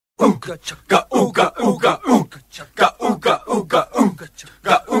ooga chaka ooga ooga ooga chaka ooga ooga ooga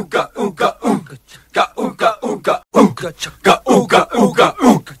chaka ooga ooga ooga chaka ooga ooga ooga chaka ooga ooga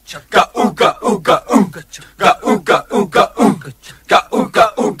ooga chaka ooga ooga ooga chaka ooga ooga ooga chaka ooga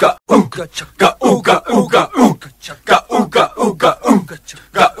ooga ooga chaka ooga ooga ooga chaka ooga ooga ooga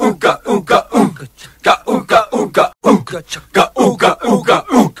chaka ooga ooga ooga chaka ooga ooga ooga chaka ooga ooga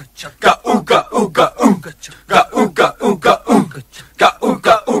ooga chaka ooga ooga ooga chaka ooga ooga ooga chaka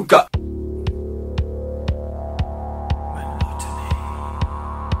ooga ooga.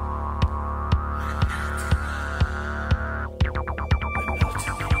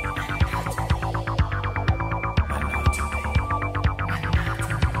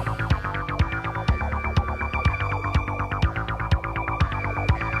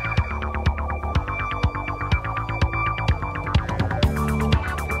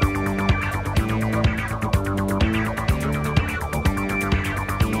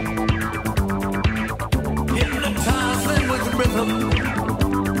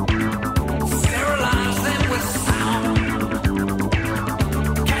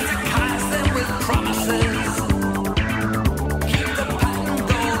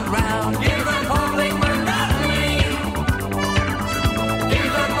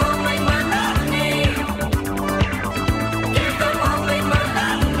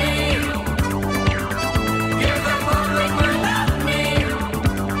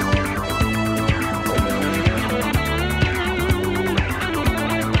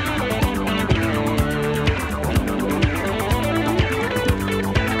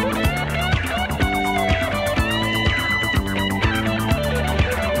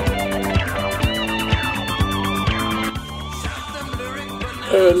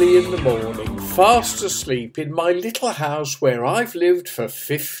 Early in the morning, fast asleep in my little house where I've lived for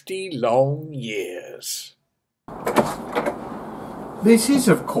 50 long years. This is,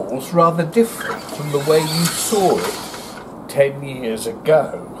 of course, rather different from the way you saw it 10 years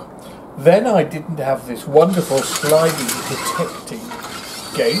ago. Then I didn't have this wonderful sliding protecting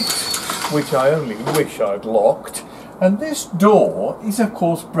gate, which I only wish I'd locked, and this door is, of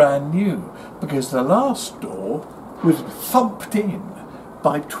course, brand new, because the last door was thumped in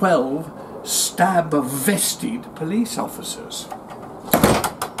by 12 stab-vested police officers.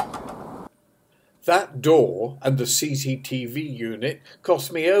 That door and the CCTV unit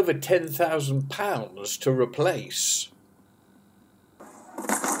cost me over £10,000 to replace.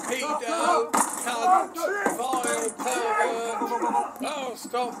 Pedo, cunt, vile pervert. Oh,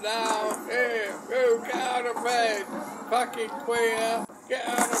 stop now. Here, you get out of bed. Fucking queer. Get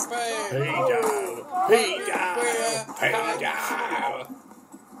out of bed. Pedo.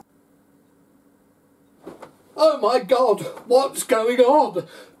 Oh my God, what's going on?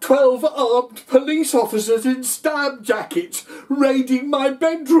 12 armed police officers in stab jackets raiding my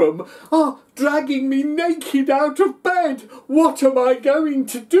bedroom, dragging me naked out of bed. What am I going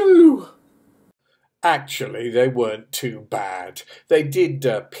to do? Actually, they weren't too bad. They did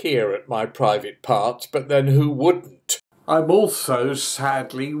peer at my private parts, but then who wouldn't? I'm also,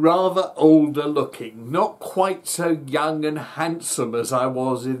 sadly, rather older looking, not quite so young and handsome as I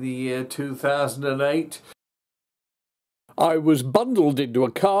was in the year 2008. I was bundled into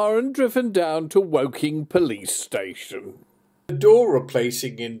a car and driven down to Woking police station. The door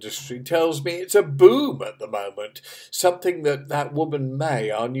replacing industry tells me it's a boom at the moment, something that woman May,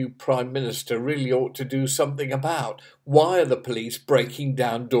 our new Prime Minister, really ought to do something about. Why are the police breaking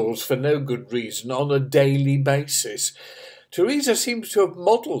down doors for no good reason on a daily basis? Theresa seems to have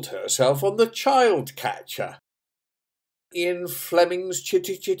modelled herself on the child catcher. Ian Fleming's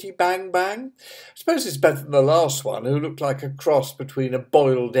Chitty Chitty Bang Bang? I suppose it's better than the last one, who looked like a cross between a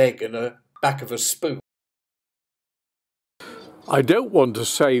boiled egg and a back of a spoon. I don't want to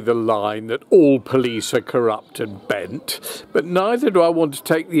say the line that all police are corrupt and bent, but neither do I want to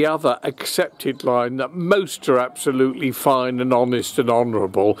take the other accepted line that most are absolutely fine and honest and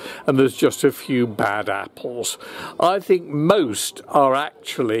honourable, and there's just a few bad apples. I think most are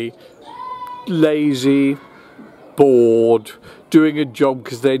actually lazy, bored, doing a job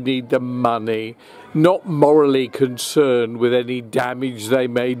because they need the money, not morally concerned with any damage they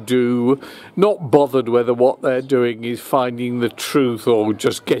may do, not bothered whether what they're doing is finding the truth or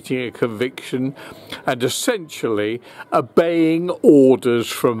just getting a conviction, and essentially obeying orders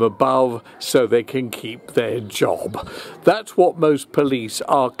from above so they can keep their job. That's what most police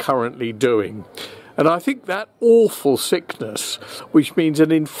are currently doing. And I think that awful sickness, which means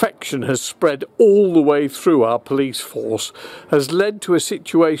an infection has spread all the way through our police force, has led to a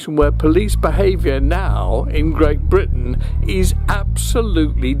situation where police behaviour now in Great Britain is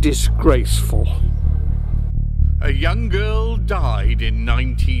absolutely disgraceful. A young girl died in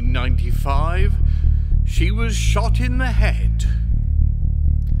 1995. She was shot in the head.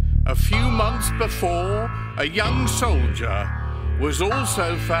 A few months before, a young soldier was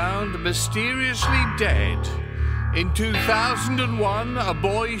also found mysteriously dead. In 2001, a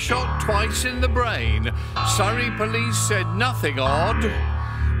boy shot twice in the brain. Surrey police said nothing odd.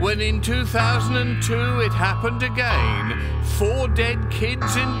 When in 2002 it happened again. 4 dead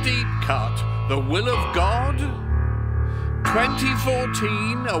kids in Deep Cut. The will of God?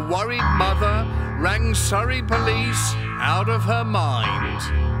 2014, a worried mother rang Surrey police out of her mind.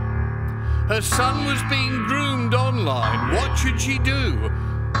 Her son was being groomed online. What should she do?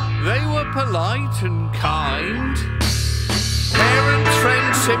 They were polite and kind. Parents,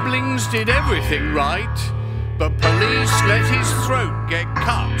 friends, siblings did everything right, but police let his throat get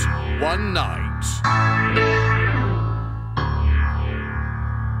cut one night.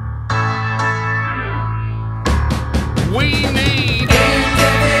 We need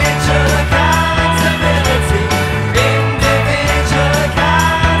individual accountability, individual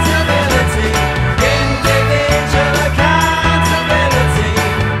accountability, individual accountability.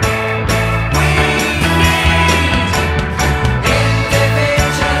 We need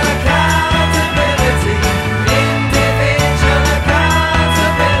individual accountability, individual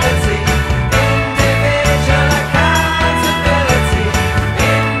accountability, individual accountability,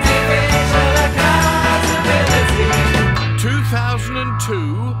 individual accountability.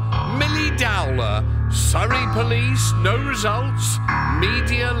 2002, Millie Dowler, Surrey police, no results,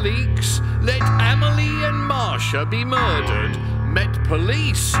 media leaks, let Amelie and Marsha be murdered, Met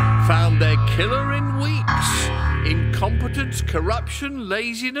police, found their killer in weeks. Incompetence, corruption,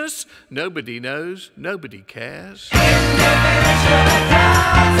 laziness, nobody knows, nobody cares. Individual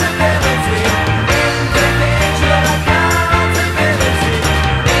accountability, individual accountability,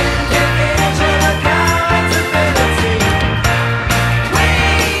 individual accountability.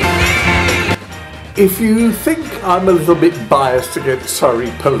 If you think I'm a little bit biased against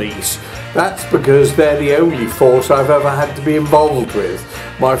Surrey police, that's because they're the only force I've ever had to be involved with.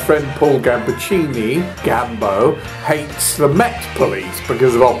 My friend Paul Gambaccini, Gambo, hates the Met police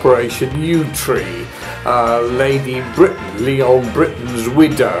because of Operation U-Tree. Lady Britain, Leon Britton's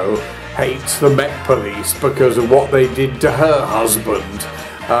widow, hates the Met police because of what they did to her husband.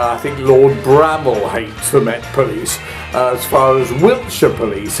 I think Lord Bramall hates the Met police. As far as Wiltshire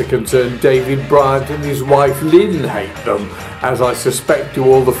police are concerned, David Bryant and his wife Lynn hate them, as I suspect do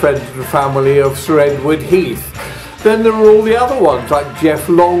all the friends and family of Sir Edward Heath. Then there are all the other ones, like Jeff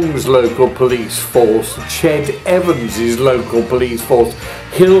Long's local police force, Ched Evans' local police force,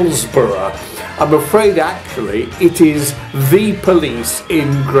 Hillsborough. I'm afraid actually it is the police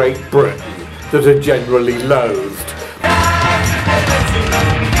in Great Britain that are generally loathed.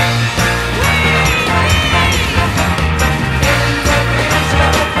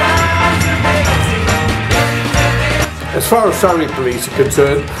 As far as Surrey police are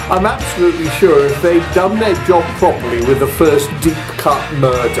concerned, I'm absolutely sure if they'd done their job properly with the first deep cut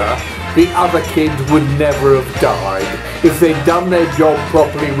murder, the other kid would never have died. If they'd done their job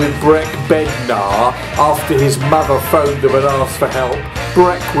properly with Breck Bednar after his mother phoned them and asked for help,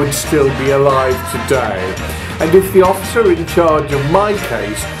 Breck would still be alive today. And if the officer in charge of my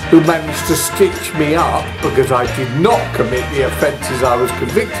case, who managed to stitch me up because I did not commit the offences I was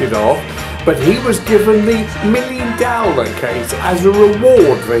convicted of, but he was given the Millie Dowler case as a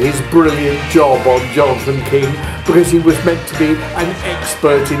reward for his brilliant job on Jonathan King because he was meant to be an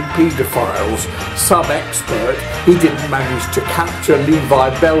expert in paedophiles. Some expert, he didn't manage to capture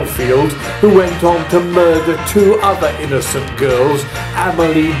Levi Belfield, who went on to murder 2 other innocent girls,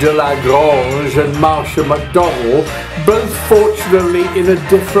 Amélie de Lagrange and Marsha MacDonald, both fortunately in a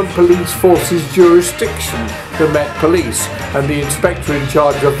different police force's jurisdiction, the Met Police, and the inspector in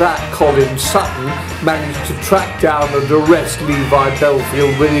charge of that, Colin Sutton, managed to track down and arrest Levi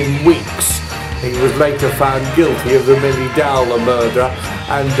Belfield within weeks. He was later found guilty of the Millie Dowler murder,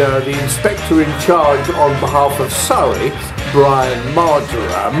 and the inspector in charge on behalf of Surrey, Brian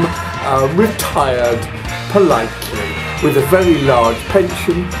Marjoram, retired politely with a very large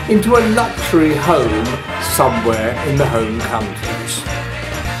pension into a luxury home somewhere in the home counties.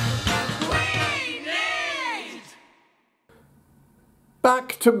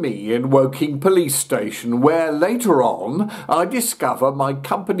 Back to me in Woking Police Station, where later on I discover my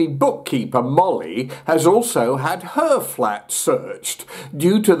company bookkeeper Molly has also had her flat searched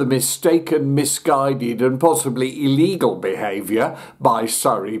due to the mistaken, misguided and possibly illegal behaviour by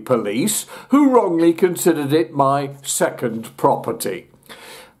Surrey Police, who wrongly considered it my second property.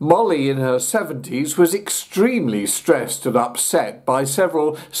 Molly, in her 70s, was extremely stressed and upset by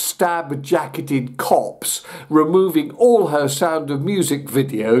several stab-jacketed cops removing all her Sound of Music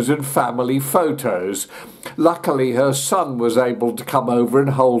videos and family photos. Luckily, her son was able to come over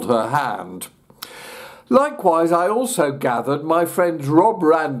and hold her hand. Likewise, I also gathered my friends Rob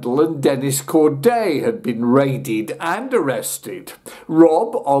Randall and Dennis Corday had been raided and arrested.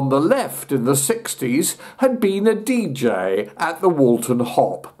 Rob, on the left in the 60s, had been a DJ at the Walton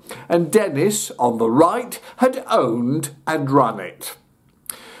Hop, and Dennis, on the right, had owned and run it.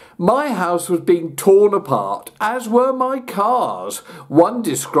 My house was being torn apart, as were my cars, one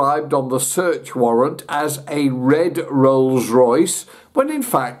described on the search warrant as a red Rolls-Royce, when in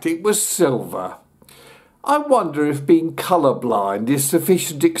fact it was silver. I wonder if being colourblind is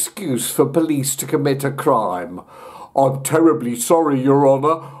sufficient excuse for police to commit a crime. I'm terribly sorry, Your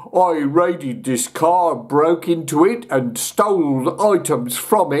Honour. I raided this car, broke into it and stole items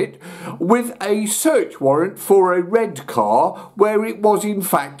from it with a search warrant for a red car where it was in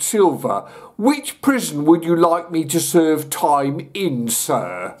fact silver. Which prison would you like me to serve time in,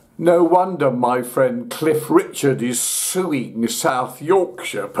 sir? No wonder my friend Cliff Richard is suing South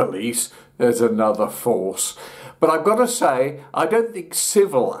Yorkshire Police. There's another force. But I've got to say, I don't think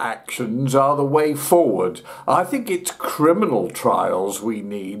civil actions are the way forward. I think it's criminal trials we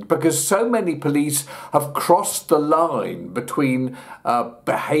need, because so many police have crossed the line between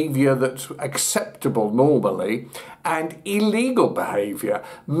behaviour that's acceptable normally and illegal behaviour.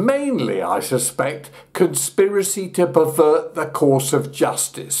 Mainly, I suspect, conspiracy to pervert the course of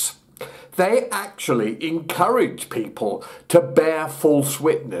justice. They actually encourage people to bear false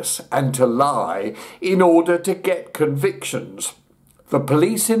witness and to lie in order to get convictions. The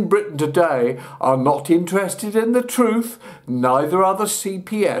police in Britain today are not interested in the truth, neither are the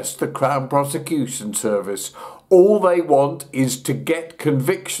CPS, the Crown Prosecution Service. All they want is to get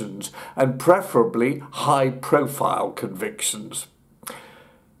convictions, and preferably high-profile convictions.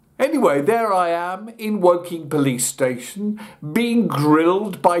 Anyway, there I am in Woking Police Station, being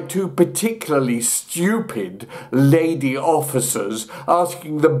grilled by two particularly stupid lady officers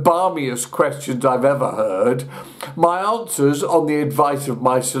asking the balmiest questions I've ever heard. My answers, on the advice of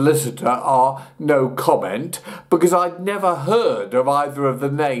my solicitor, are no comment, because I'd never heard of either of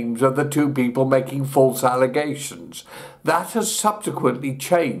the names of the two people making false allegations. That has subsequently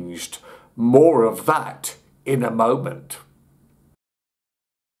changed. More of that in a moment.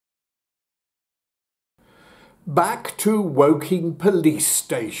 Back to Woking Police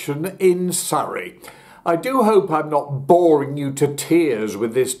Station in Surrey. I do hope I'm not boring you to tears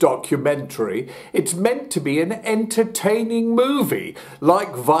with this documentary. It's meant to be an entertaining movie,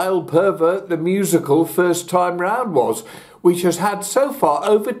 like Vile Pervert the musical first time round was, which has had so far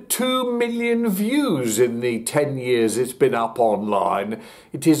over 2 million views in the 10 years it's been up online.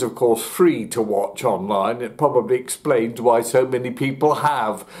 It is, of course, free to watch online. It probably explains why so many people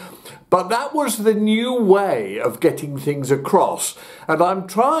have. But that was the new way of getting things across, and I'm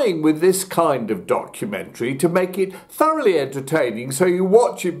trying with this kind of documentary to make it thoroughly entertaining, so you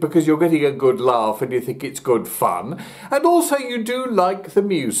watch it because you're getting a good laugh and you think it's good fun, and also you do like the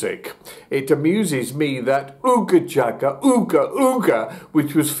music. It amuses me that Ooga Jagga Ooga Ooga,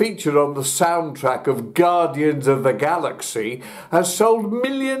 which was featured on the soundtrack of Guardians of the Galaxy, has sold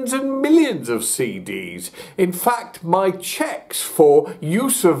millions and millions of CDs. In fact, my checks for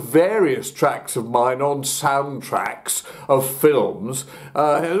use of various tracks of mine on soundtracks of films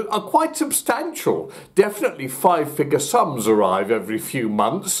are quite substantial. Definitely 5-figure sums arrive every few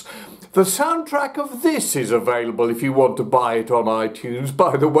months. The soundtrack of this is available if you want to buy it on iTunes,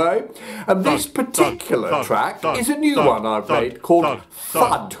 by the way. And this particular track is a new one I've made called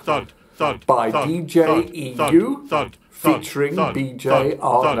Thud by DJ EU featuring BJ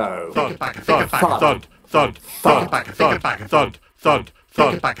Arno. Thud. Thud. Thud. Thud. Thud back, thud back, thud, thud,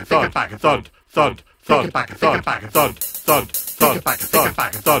 thud back, thud back, thud, thud, thud back, thud back, thud, thud, thud back, thud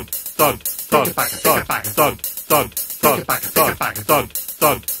back, thud, thud, thud back, thud back, thud, thud, thud back, thud back,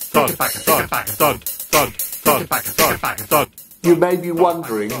 thud, thud, thud back, thud back, thud. You may be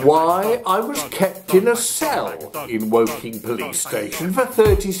wondering why I was kept in a cell in Woking Police Station for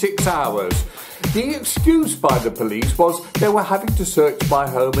 36 hours. The excuse by the police was they were having to search my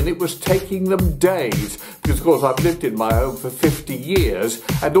home and it was taking them days, because of course I've lived in my home for 50 years,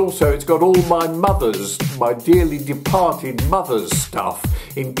 and also it's got all my dearly departed mother's stuff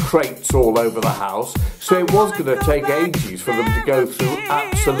in crates all over the house, so it was going to take ages for them to go through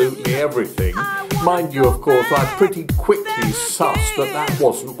absolutely everything. Mind you, of course, I pretty quickly sus that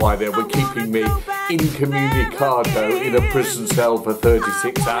wasn't why they were keeping me incommunicado in a prison cell for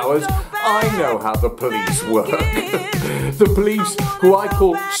 36 hours. I know how the police work. The police, who I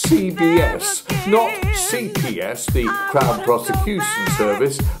call CBS, not CPS, the Crown Prosecution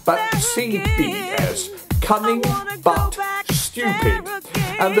Service, but CBS, cunning but stupid.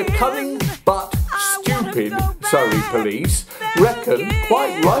 And the cunning but stupid Surrey police reckon,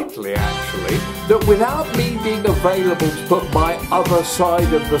 quite rightly actually, that without me being available to put my other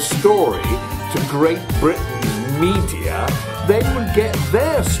side of the story to Great Britain's media, they would get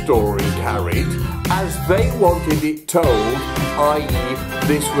their story carried as they wanted it told, i.e.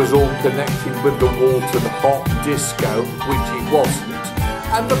 this was all connected with the Walton Hot Disco, which it wasn't,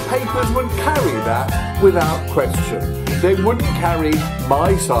 and the papers would carry that without question. They wouldn't carry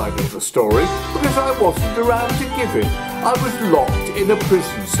my side of the story because I wasn't around to give it. I was locked in a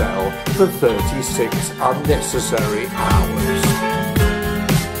prison cell for 36 unnecessary hours.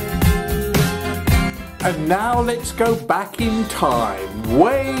 And now let's go back in time,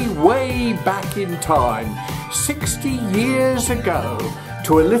 way back in time, 60 years ago,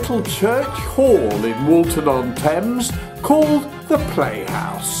 to a little church hall in Walton-on-Thames called the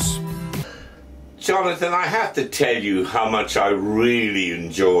Playhouse. Jonathan, I have to tell you how much I really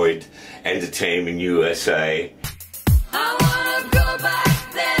enjoyed Entertainment USA. I wanna go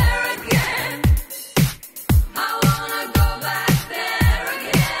back there again. I wanna go back there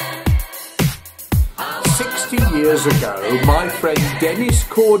again. 60 years ago, my friend Dennis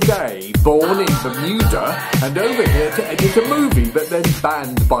Corday, born in Bermuda and over here to edit a movie but then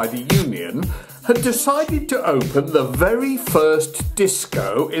banned by the union, had decided to open the very first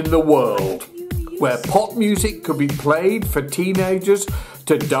disco in the world, where pop music could be played for teenagers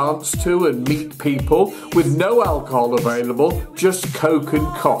to dance to and meet people, with no alcohol available, just Coke and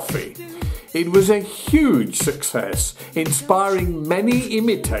coffee. It was a huge success, inspiring many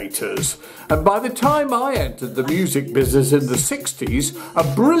imitators, and by the time I entered the music business in the 60s, a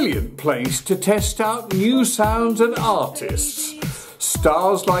brilliant place to test out new sounds and artists.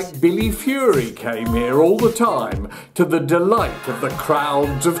 Stars like Billy Fury came here all the time, to the delight of the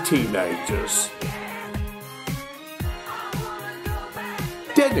crowds of teenagers.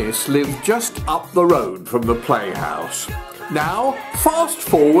 Dennis lived just up the road from the Playhouse. Now, fast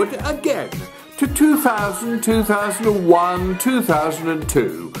forward again to 2000, 2001,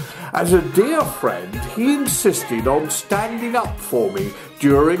 2002. As a dear friend, he insisted on standing up for me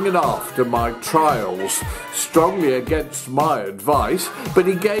during and after my trials, strongly against my advice, but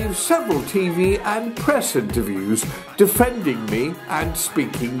he gave several TV and press interviews defending me and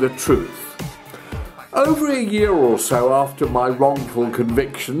speaking the truth. Over a year or so after my wrongful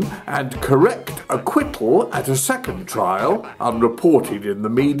conviction and correct acquittal at a second trial, unreported in the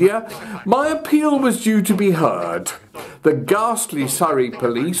media, my appeal was due to be heard. The ghastly Surrey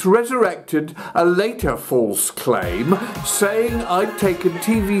police resurrected a later false claim, saying I'd taken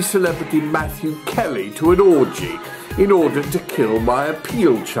TV celebrity Matthew Kelly to an orgy in order to kill my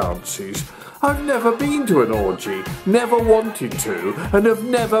appeal chances. I've never been to an orgy, never wanted to, and have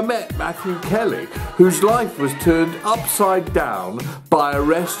never met Matthew Kelly, whose life was turned upside down by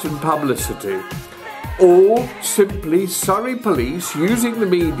arrest and publicity. All simply Surrey police using the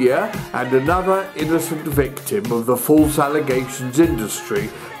media and another innocent victim of the false allegations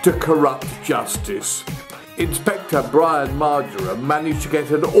industry to corrupt justice. Inspector Brian Marjoram managed to get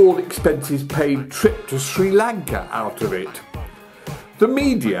an all-expenses-paid trip to Sri Lanka out of it. The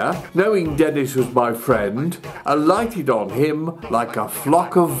media, knowing Dennis was my friend, alighted on him like a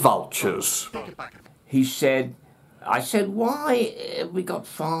flock of vultures. He said, I said, why have we got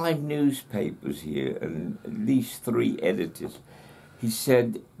 5 newspapers here and at least 3 editors? He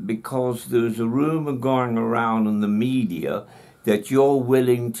said, because there's a rumour going around in the media that you're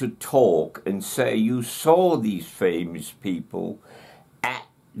willing to talk and say you saw these famous people at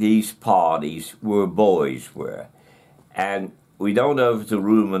these parties where boys were. And we don't know if it's a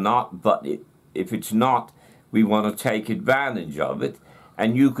rumour or not, but if it's not, we want to take advantage of it,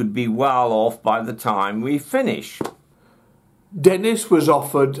 and you could be well off by the time we finish. Dennis was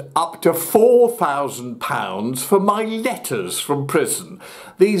offered up to £4,000 for my letters from prison.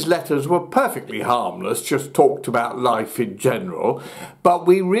 These letters were perfectly harmless, just talked about life in general, but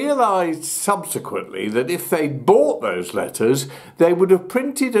we realised subsequently that if they'd bought those letters, they would have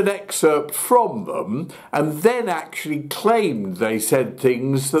printed an excerpt from them and then actually claimed they said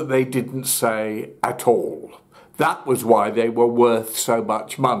things that they didn't say at all. That was why they were worth so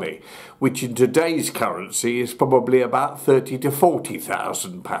much money, which in today's currency is probably about £30,000 to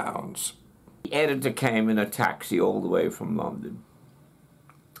 £40,000. The editor came in a taxi all the way from London.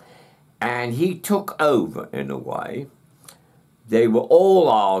 And he took over, in a way, they were all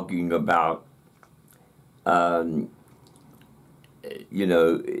arguing about, you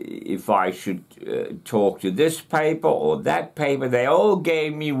know, if I should talk to this paper or that paper. They all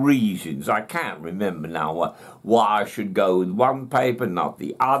gave me reasons. I can't remember now why I should go with one paper, not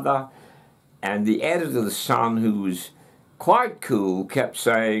the other. And the editor of The Sun, who was quite cool, kept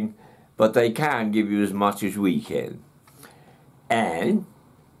saying, but they can't give you as much as we can. And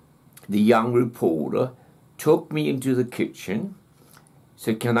the young reporter took me into the kitchen,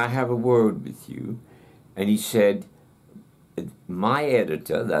 said, can I have a word with you? And he said, my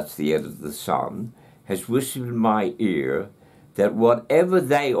editor, that's the editor of The Sun, has whispered in my ear that whatever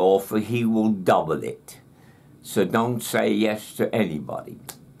they offer, he will double it. So don't say yes to anybody.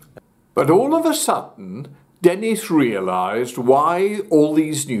 But all of a sudden, Dennis realised why all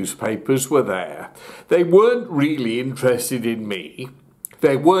these newspapers were there. They weren't really interested in me.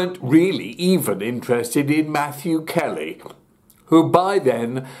 They weren't really even interested in Matthew Kelly, who by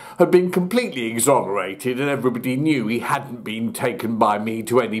then had been completely exonerated and everybody knew he hadn't been taken by me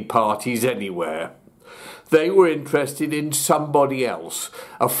to any parties anywhere. They were interested in somebody else,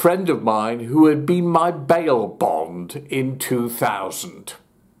 a friend of mine who had been my bail bond in 2000.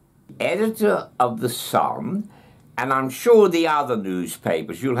 Editor of The Sun, and I'm sure the other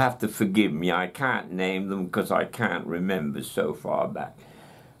newspapers, you'll have to forgive me, I can't name them because I can't remember so far back.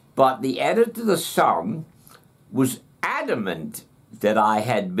 But the editor of The Sun was adamant that I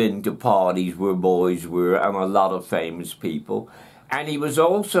had been to parties where boys were and a lot of famous people. And he was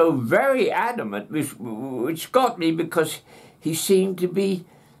also very adamant, which got me because he seemed to be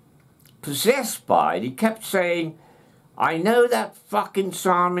possessed by it. He kept saying, I know that fucking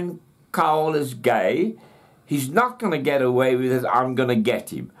Simon Cowell is gay. He's not going to get away with it. I'm going to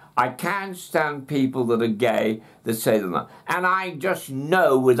get him. I can't stand people that are gay that say they're not. And I just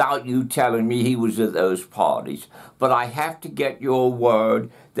know without you telling me he was at those parties. But I have to get your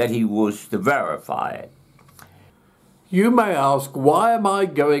word that he was to verify it. You may ask, why am I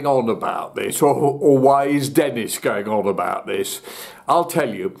going on about this? Or why is Dennis going on about this? I'll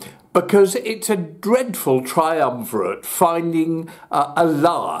tell you. Because it's a dreadful triumvirate, finding a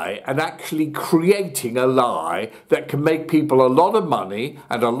lie and actually creating a lie that can make people a lot of money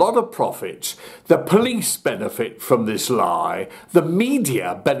and a lot of profits. The police benefit from this lie. The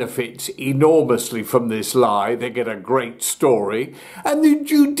media benefits enormously from this lie. They get a great story. And the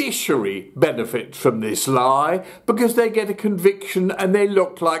judiciary benefits from this lie because they get a conviction and they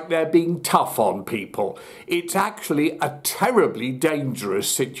look like they're being tough on people. It's actually a terribly dangerous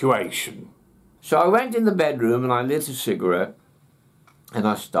situation. So I went in the bedroom and I lit a cigarette and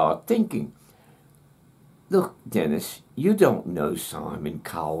I started thinking, look, Dennis, you don't know Simon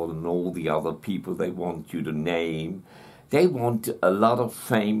Cowell and all the other people they want you to name. They want a lot of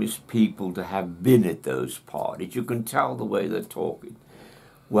famous people to have been at those parties. You can tell the way they're talking.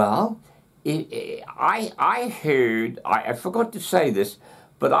 Well, I heard, I forgot to say this,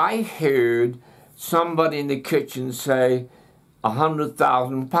 but I heard somebody in the kitchen say,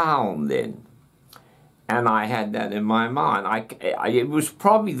 £100,000 then. And I had that in my mind. It was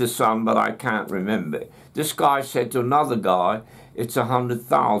probably The Sun, but I can't remember. This guy said to another guy, it's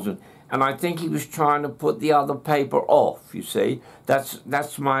 100,000. And I think he was trying to put the other paper off, you see.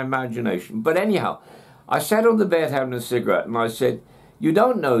 That's my imagination. But anyhow, I sat on the bed having a cigarette and I said, you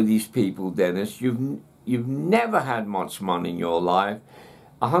don't know these people, Dennis. You've never had much money in your life.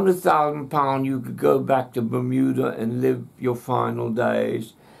 £100,000, you could go back to Bermuda and live your final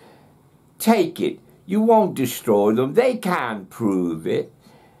days. Take it. You won't destroy them. They can't prove it.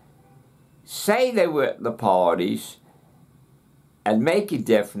 Say they were at the parties and make it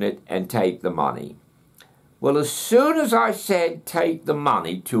definite and take the money. Well, as soon as I said take the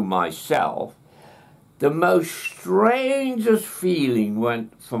money to myself, the most strangest feeling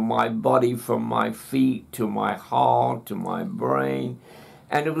went from my body, from my feet to my heart to my brain.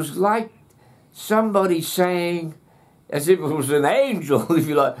 And it was like somebody saying, as if it was an angel, if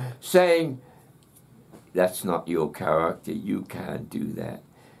you like, saying, that's not your character, you can't do that.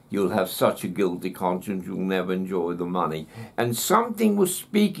 You'll have such a guilty conscience, you'll never enjoy the money. And something was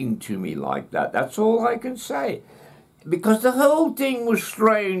speaking to me like that. That's all I can say. Because the whole thing was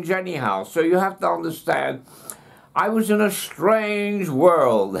strange anyhow. So you have to understand, I was in a strange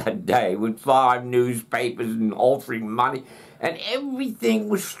world that day with 5 newspapers and offering money. And everything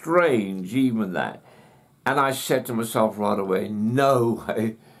was strange, even that. And I said to myself right away, no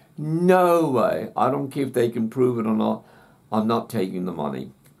way, no way. I don't care if they can prove it or not. I'm not taking the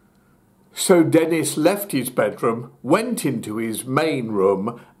money. So Dennis left his bedroom, went into his main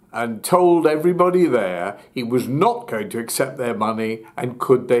room and told everybody there he was not going to accept their money and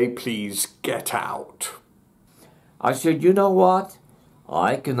could they please get out. I said, you know what?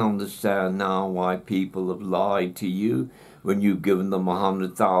 I can understand now why people have lied to you when you've given them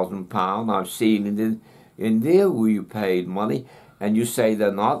 £100,000. I've seen it in there where you paid money, and you say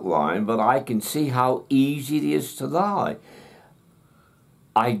they're not lying, but I can see how easy it is to lie.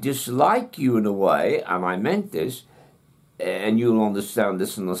 I dislike you in a way, and I meant this, and you'll understand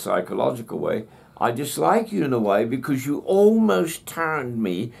this in a psychological way. I dislike you in a way because you almost turned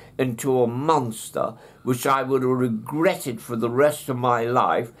me into a monster, which I would have regretted for the rest of my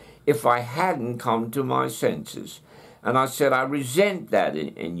life if I hadn't come to my senses. And I said, I resent that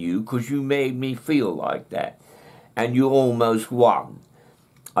in you because you made me feel like that. And you almost won.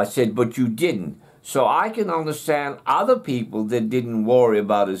 I said, but you didn't. So I can understand other people that didn't worry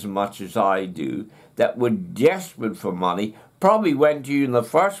about as much as I do, that were desperate for money, probably went to you in the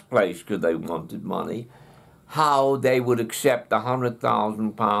first place because they wanted money, how they would accept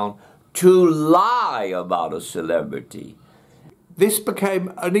 £100,000 to lie about a celebrity. This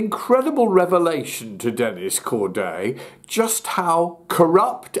became an incredible revelation to Dennis Corday, just how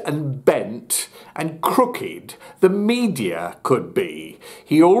corrupt and bent and crooked the media could be.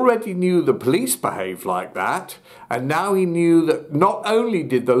 He already knew the police behaved like that, and now he knew that not only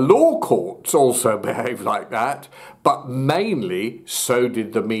did the law courts also behave like that, but mainly so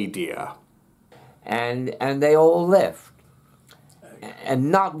did the media. And they all left. And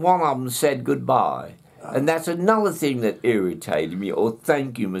not one of them said goodbye. And that's another thing that irritated me. Oh,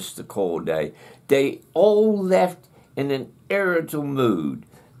 thank you, Mr. Corday. They all left in an irritable mood.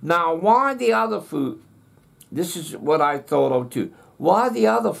 Now, why the other this is what I thought of too. Why the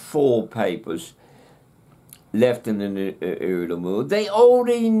other 4 papers left in an irritable mood? They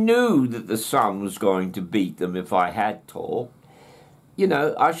already knew that the Sun was going to beat them if I had talked. You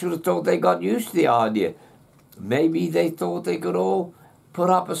know, I should have thought they got used to the idea. Maybe they thought they could all put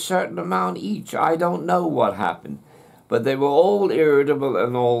up a certain amount each. I don't know what happened. But they were all irritable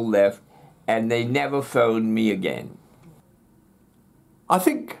and all left, and they never phoned me again. I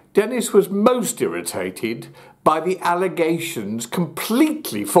think Dennis was most irritated by the allegations,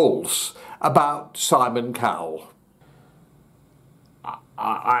 completely false, about Simon Cowell.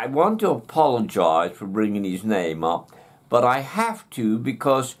 I want to apologise for bringing his name up, but I have to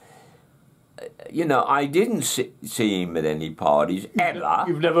because, you know, I didn't see him at any parties, ever.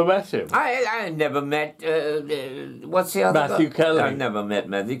 You've never met him? I never met, what's the other Matthew guy? Kelly. I never met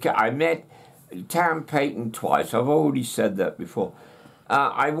Matthew Kelly. I met Tam Payton twice. I've already said that before.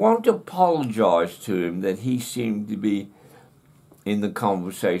 I want to apologise to him that he seemed to be in the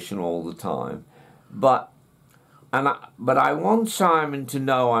conversation all the time. But I want Simon to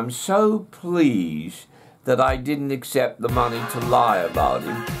know I'm so pleased that I didn't accept the money to lie about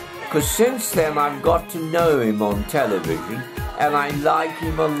him. Because since then I've got to know him on television and I like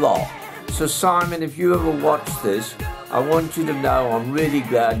him a lot. So Simon, if you ever watch this, I want you to know I'm really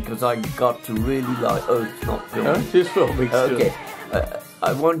glad because I got to really like... Oh, it's not filming. No, it's just filming still. Okay.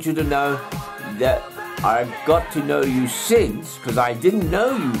 I want you to know that I've got to know you since, because I didn't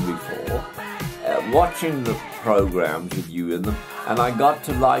know you before, watching the programs with you in them, and I got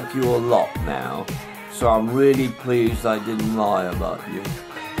to like you a lot now. So I'm really pleased I didn't lie about you.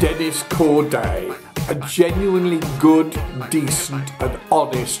 Dennis Corday, a genuinely good, decent and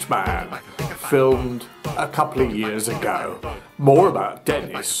honest man, filmed a couple of years ago. More about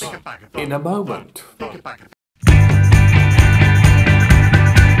Dennis in a moment.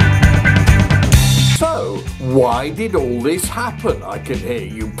 So, why did all this happen, I can hear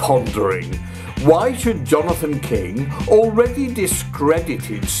you pondering. Why should Jonathan King, already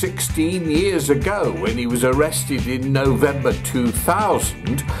discredited 16 years ago when he was arrested in November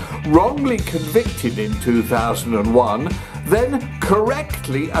 2000, wrongly convicted in 2001, then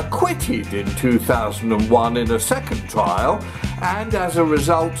correctly acquitted in 2001 in a second trial, and as a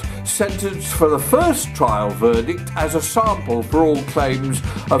result sentenced for the first trial verdict as a sample for all claims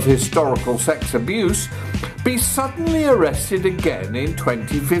of historical sex abuse, be suddenly arrested again in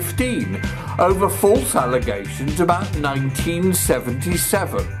 2015 over false allegations about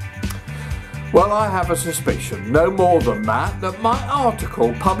 1977? Well, I have a suspicion, no more than that my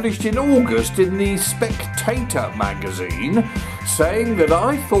article published in August in the Spectator magazine, saying that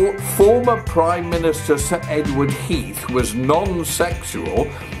I thought former Prime Minister Sir Edward Heath was non-sexual,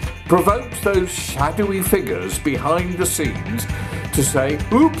 provoked those shadowy figures behind the scenes to say,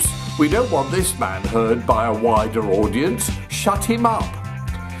 oops, we don't want this man heard by a wider audience, shut him up.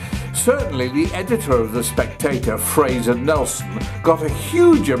 Certainly the editor of The Spectator, Fraser Nelson, got a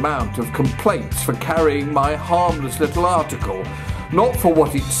huge amount of complaints for carrying my harmless little article, not for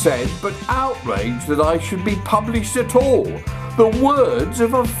what it said, but outrage that I should be published at all. The words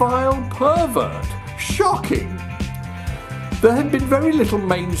of a vile pervert. Shocking. There had been very little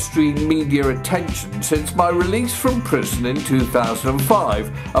mainstream media attention since my release from prison in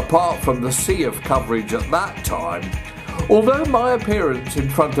 2005, apart from the sea of coverage at that time. Although my appearance in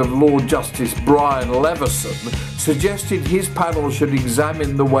front of Lord Justice Brian Leveson suggested his panel should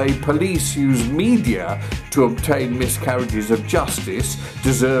examine the way police use media to obtain miscarriages of justice,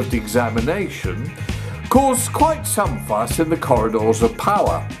 deserved examination, caused quite some fuss in the corridors of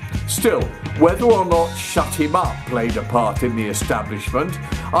power. Still, whether or not Shut Him Up played a part in the establishment,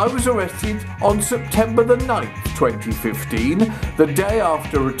 I was arrested on September the 9th, 2015, the day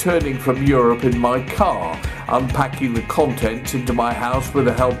after returning from Europe in my car, unpacking the contents into my house with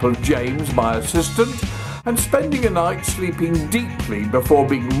the help of James, my assistant, and spending a night sleeping deeply before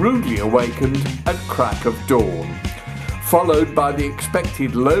being rudely awakened at crack of dawn, followed by the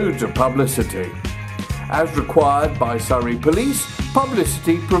expected loads of publicity. As required by Surrey Police,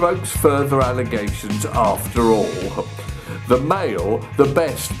 publicity provokes further allegations after all. The Mail, the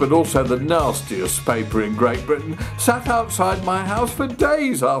best but also the nastiest paper in Great Britain, sat outside my house for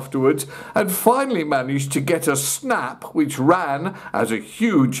days afterwards and finally managed to get a snap which ran as a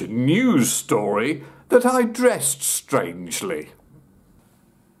huge news story that I dressed strangely.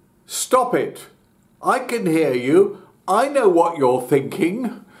 Stop it! I can hear you. I know what you're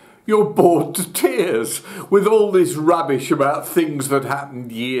thinking. You're bored to tears with all this rubbish about things that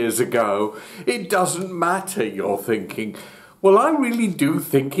happened years ago. It doesn't matter, you're thinking. Well, I really do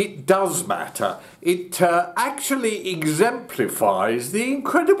think it does matter. It actually exemplifies the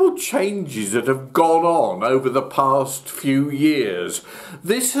incredible changes that have gone on over the past few years.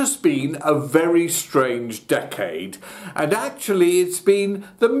 This has been a very strange decade, and actually it's been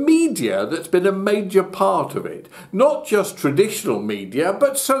the media that's been a major part of it. Not just traditional media,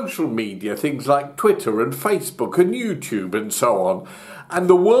 but social media, things like Twitter and Facebook and YouTube and so on. And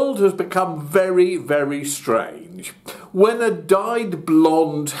the world has become very, very strange. When a dyed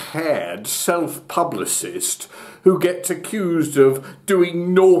blonde-haired self-publicist who gets accused of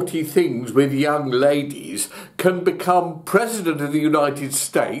doing naughty things with young ladies can become President of the United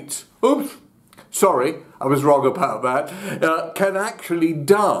States, oops, sorry, I was wrong about that, can actually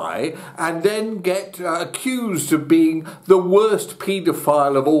die and then get accused of being the worst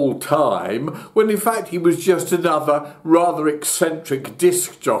paedophile of all time, when in fact he was just another rather eccentric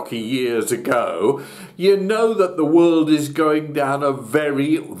disc jockey years ago, you know that the world is going down a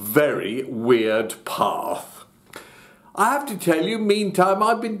very, very weird path. I have to tell you, meantime,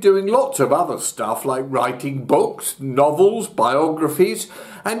 I've been doing lots of other stuff like writing books, novels, biographies,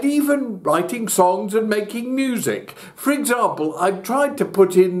 and even writing songs and making music. For example, I tried to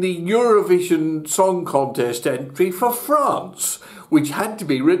put in the Eurovision Song Contest entry for France, which had to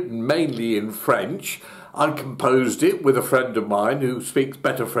be written mainly in French. I composed it with a friend of mine who speaks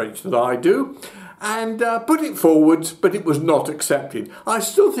better French than I do, and put it forwards, but it was not accepted. I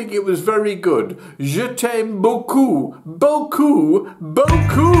still think it was very good. Je t'aime beaucoup, beaucoup,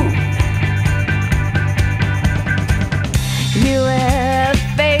 beaucoup. You were a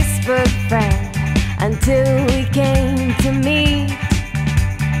Facebook friend until we came to meet.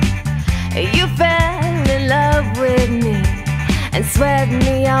 You fell in love with me and swept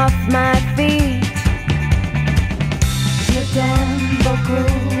me off my feet. Je t'aime beaucoup,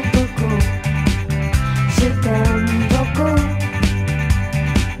 beaucoup. Je t'aime beaucoup.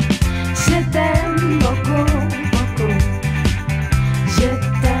 Je t'aime beaucoup, beaucoup. Je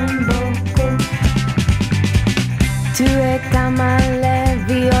t'aime beaucoup. Tu es comme un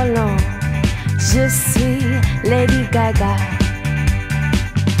violon. Je suis Lady Gaga.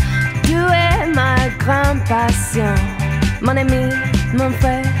 Tu es ma grande passion. Mon ami, mon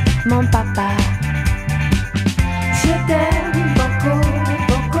frère, mon papa. Je t'aime beaucoup,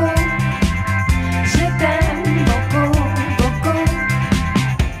 beaucoup. Je t'aime beaucoup, beaucoup.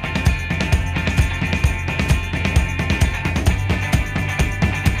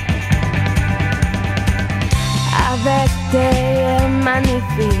 Avec tes yeux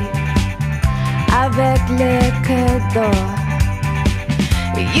magnifiques, avec les cœurs d'or,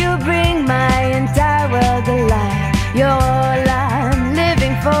 you bring my entire world alive. You're all I'm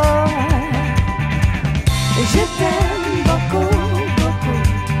living for. Je t'aime beaucoup, beaucoup.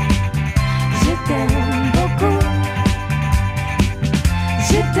 Je t'aime beaucoup.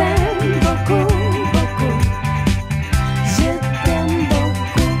 Je t'aime beaucoup, beaucoup. Je t'aime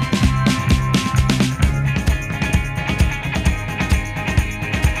beaucoup.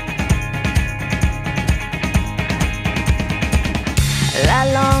 La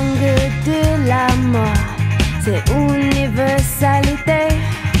langue de l'amour, c'est universalité.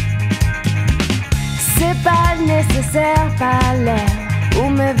 C'est pas nécessaire parler ou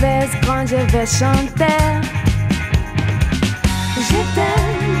mauvaise quand je vais chanter. Je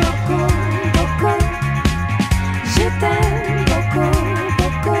t'aime beaucoup, beaucoup. Je t'aime beaucoup,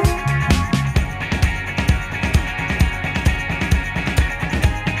 beaucoup.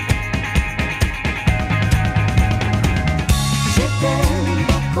 Je t'aime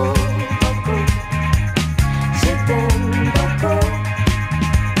beaucoup, beaucoup. Je t'aime beaucoup.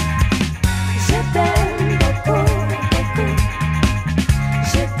 Je t'aime beaucoup, beaucoup.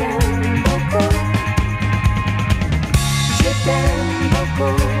 Je t'aime beaucoup. Je t'aime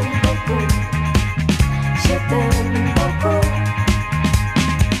beaucoup, beaucoup. Je t'aime beaucoup.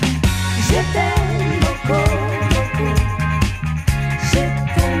 Je t'aime beaucoup, beaucoup. Je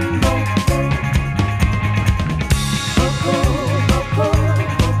t'aime beaucoup. Beaucoup, beaucoup,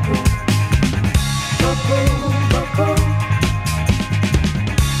 beaucoup. Beaucoup, beaucoup.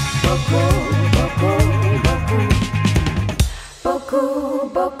 Beaucoup, beaucoup, beaucoup. Beaucoup,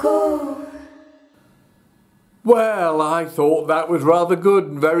 beaucoup. Well, I thought that was rather good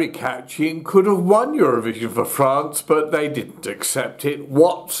and very catchy and could have won Eurovision for France, but they didn't accept it.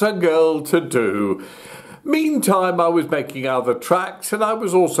 What's a girl to do? Meantime, I was making other tracks and I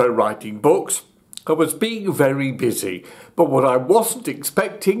was also writing books. I was being very busy, but what I wasn't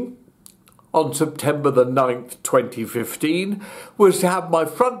expecting on September the 9th, 2015, was to have my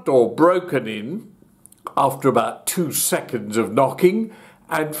front door broken in after about 2 seconds of knocking,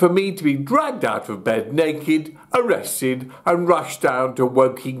 and for me to be dragged out of bed naked, arrested and rushed down to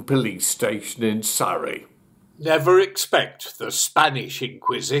Woking police station in Surrey. Never expect the Spanish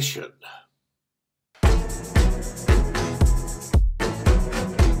Inquisition.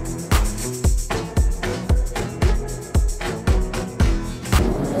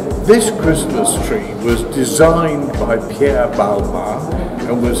 This Christmas tree was designed by Pierre Balma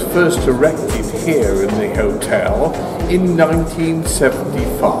and was first erected here in the hotel in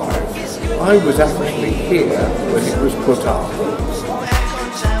 1975. I was actually here when it was put up.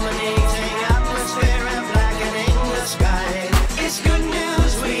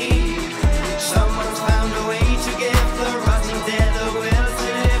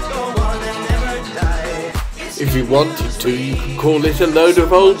 If you wanted to, you could call it a load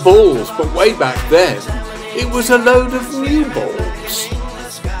of old balls, but way back then, it was a load of new balls.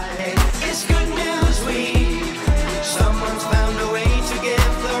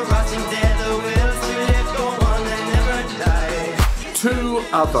 Two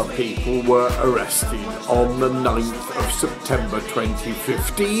other people were arrested on the 9th of September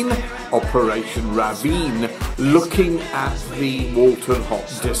 2015, Operation Ravine, looking at the Walton Hot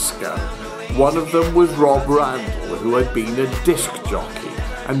Disco. One of them was Rob Randall, who had been a disc jockey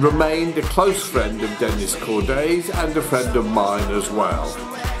and remained a close friend of Dennis Corday's and a friend of mine as well.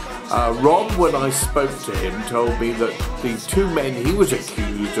 Rob, when I spoke to him, told me that the two men he was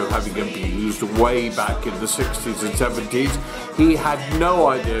accused of having abused way back in the 60s and 70s, he had no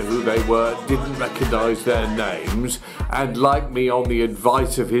idea who they were, didn't recognise their names, and like me, on the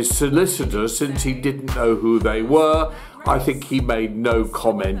advice of his solicitor, since he didn't know who they were, I think he made no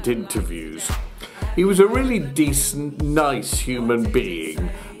comment interviews. He was a really decent, nice human being.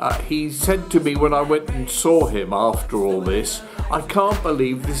 He said to me when I went and saw him after all this, "I can't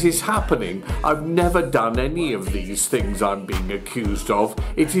believe this is happening. I've never done any of these things I'm being accused of.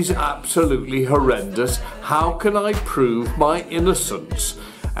 It is absolutely horrendous. How can I prove my innocence?"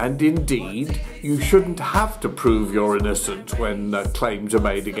 And indeed, you shouldn't have to prove your innocence when claims are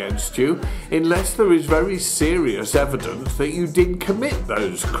made against you, unless there is very serious evidence that you did commit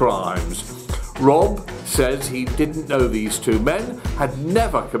those crimes. Rob says he didn't know these two men, had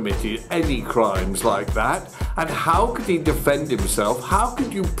never committed any crimes like that, and how could he defend himself? How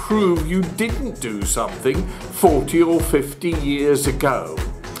could you prove you didn't do something 40 or 50 years ago?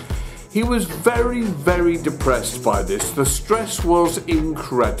 He was very, very depressed by this. The stress was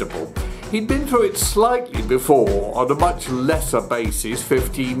incredible. He'd been through it slightly before on a much lesser basis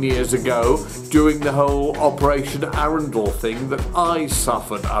 15 years ago during the whole Operation Arundel thing that I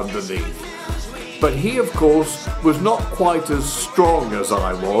suffered underneath. But he, of course, was not quite as strong as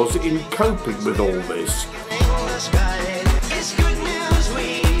I was in coping with all this.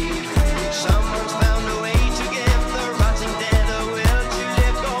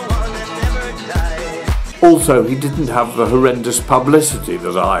 Also, he didn't have the horrendous publicity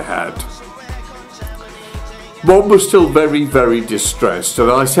that I had. Rob was still very, very distressed, and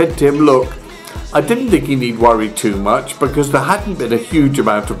I said to him, look, I didn't think he need worry too much because there hadn't been a huge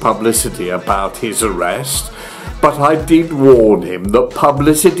amount of publicity about his arrest, but I did warn him that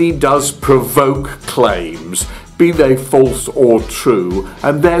publicity does provoke claims, be they false or true,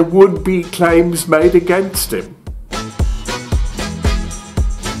 and there would be claims made against him.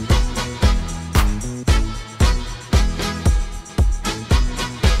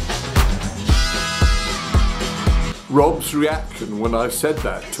 Rob's reaction when I said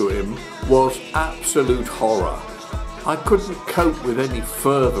that to him was absolute horror. I couldn't cope with any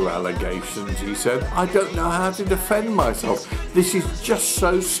further allegations, he said. I don't know how to defend myself. This is just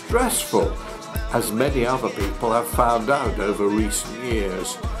so stressful, as many other people have found out over recent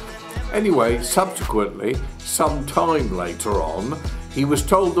years. Anyway, subsequently, some time later on, he was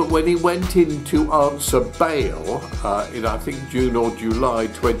told that when he went in to answer bail in I think June or July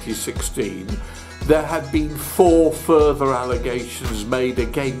 2016, there had been 4 further allegations made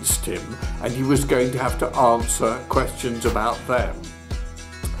against him, and he was going to have to answer questions about them.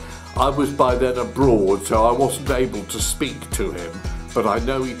 I was by then abroad, so I wasn't able to speak to him, but I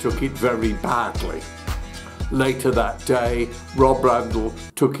know he took it very badly. Later that day, Rob Randall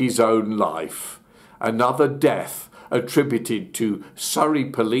took his own life. Another death attributed to Surrey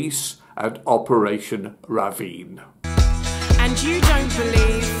Police and Operation Ravine. And you don't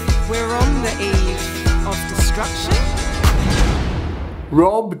believe we're on the eve of destruction?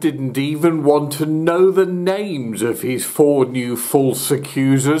 Rob didn't even want to know the names of his 4 new false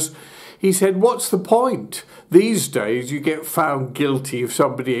accusers. He said, what's the point? These days you get found guilty if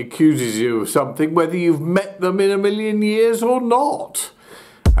somebody accuses you of something, whether you've met them in a million years or not.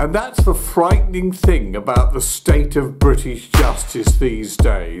 And that's the frightening thing about the state of British justice these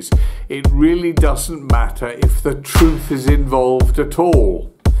days. It really doesn't matter if the truth is involved at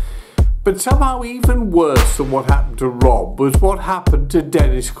all. But somehow even worse than what happened to Rob was what happened to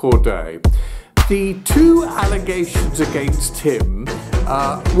Dennis Corday. The 2 allegations against him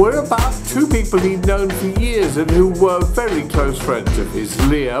were about 2 people he'd known for years and who were very close friends of his.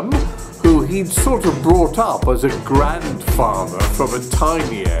 Liam, who he'd sort of brought up as a grandfather from a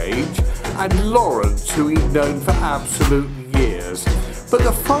tiny age, and Lawrence, who he'd known for absolute years. But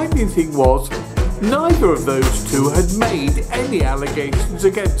the frightening thing was, neither of those 2 had made any allegations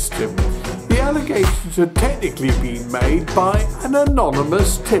against him. The allegations had technically been made by an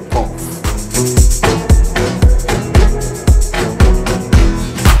anonymous tip-off.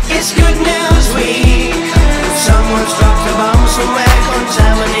 It's Good News Week. Someone's dropped a bomb somewhere,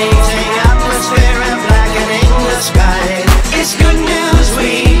 contaminating atmosphere and blackening the sky. It's Good News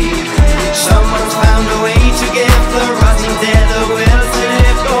Week. Someone's found a way to give the rotting dead the will to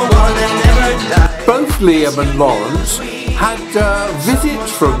live, go on and never die. Both Liam and Lawrence had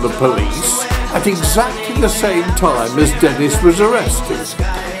visits from the police at exactly the same time as Dennis was arrested.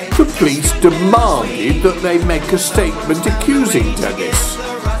 The police demanded that they make a statement accusing Dennis.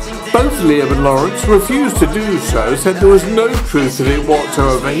 Both Liam and Lawrence refused to do so, said there was no truth in it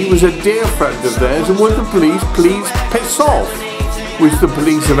whatsoever. He was a dear friend of theirs and would the police please piss off, which the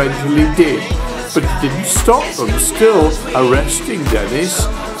police eventually did. But it didn't stop them still arresting Dennis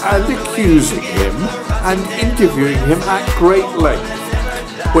and accusing him and interviewing him at great length.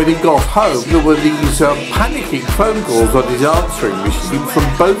 When he got home, there were these panicking phone calls on his answering machine from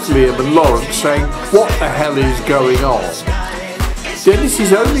both Liam and Lawrence saying, what the hell is going on?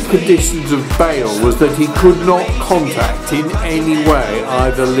 Dennis's only conditions of bail was that he could not contact in any way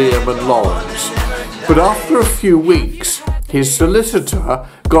either Liam and Lawrence. But after a few weeks, his solicitor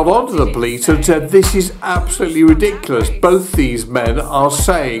got onto the police and said, this is absolutely ridiculous. Both these men are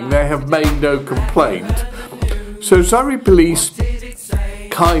saying they have made no complaint. So Surrey Police,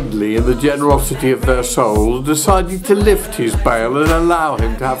 kindly in the generosity of their souls, decided to lift his bail and allow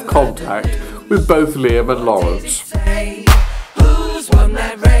him to have contact with both Liam and Lawrence. Who's won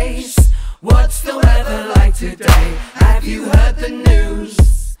that race? What's the weather like today? Have you heard the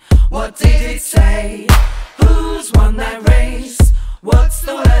news? What did it say? Who's won that race? What's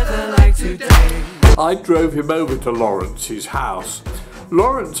the weather like today? I drove him over to Lawrence's house.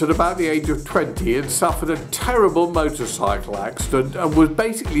 Lawrence, at about the age of 20, had suffered a terrible motorcycle accident and was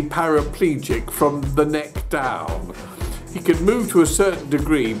basically paraplegic from the neck down. He could move to a certain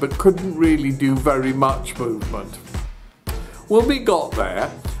degree but couldn't really do very much movement. When we got there,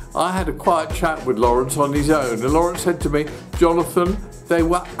 I had a quiet chat with Lawrence on his own, and Lawrence said to me, Jonathan, they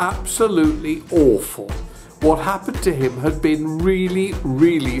were absolutely awful. What happened to him had been really,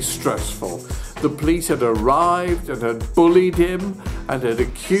 really stressful. The police had arrived and had bullied him and had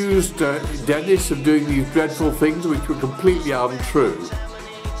accused Dennis of doing these dreadful things which were completely untrue.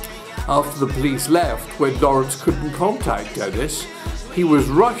 After the police left, when Lawrence couldn't contact Dennis, he was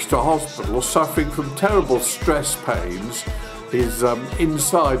rushed to hospital suffering from terrible stress pains. His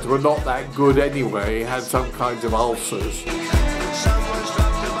insides were not that good anyway, he had some kinds of ulcers.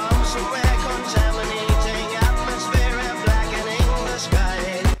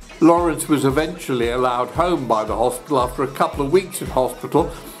 Lawrence was eventually allowed home by the hospital after a couple of weeks in hospital,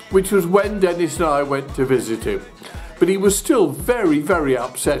 which was when Dennis and I went to visit him. But he was still very, very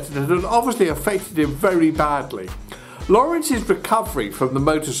upset, and it had obviously affected him very badly. Lawrence's recovery from the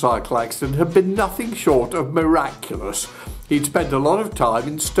motorcycle accident had been nothing short of miraculous. He'd spent a lot of time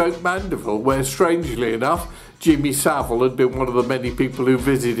in Stoke Mandeville, where, strangely enough, Jimmy Savile had been one of the many people who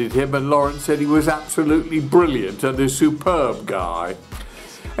visited him, and Lawrence said he was absolutely brilliant and a superb guy.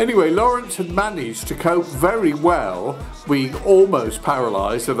 Anyway, Lawrence had managed to cope very well, being almost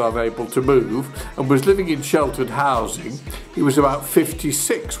paralysed and unable to move, and was living in sheltered housing. He was about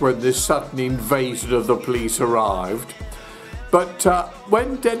 56 when this sudden invasion of the police arrived. But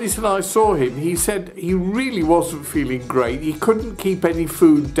when Dennis and I saw him, he said he really wasn't feeling great. He couldn't keep any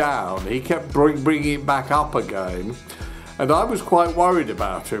food down. He kept bringing it back up again, and I was quite worried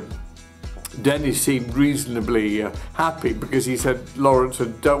about him. Dennis seemed reasonably happy because he said Lawrence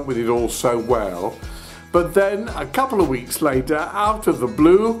had dealt with it all so well. But then, a couple of weeks later, out of the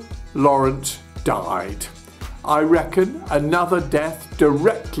blue, Lawrence died. I reckon another death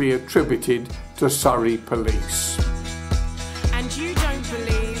directly attributed to Surrey police. And you don't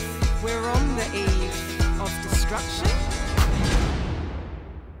believe we're on the eve of destruction?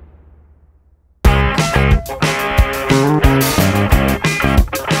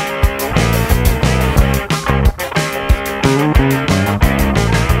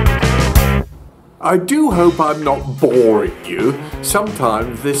 I do hope I'm not boring you.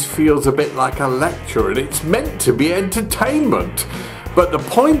 Sometimes this feels a bit like a lecture and it's meant to be entertainment. But the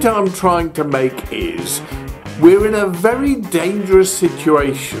point I'm trying to make is we're in a very dangerous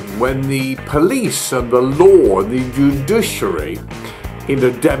situation when the police and the law and the judiciary in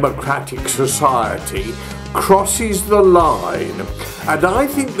a democratic society crosses the line. And I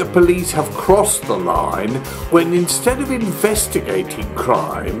think the police have crossed the line when, instead of investigating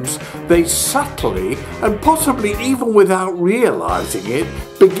crimes, they subtly, and possibly even without realising it,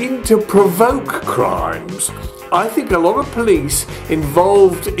 begin to provoke crimes. I think a lot of police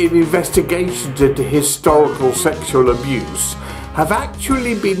involved in investigations into historical sexual abuse have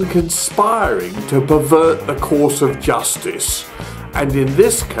actually been conspiring to pervert the course of justice. And in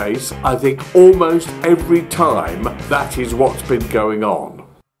this case, I think almost every time that is what's been going on.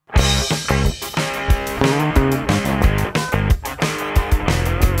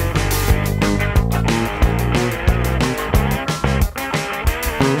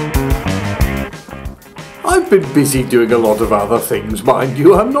 I've been busy doing a lot of other things, mind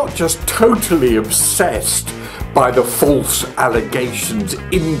you. I'm not just totally obsessed by the false allegations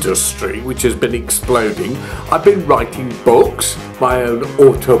industry, which has been exploding. I've been writing books, my own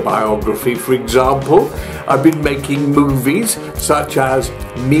autobiography, for example. I've been making movies, such as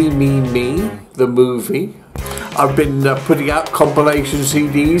Me, Me, Me, the movie. I've been putting out compilation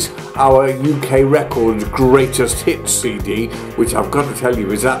CDs, our UK Records Greatest Hits CD, which I've got to tell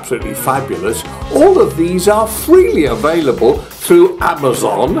you is absolutely fabulous. All of these are freely available through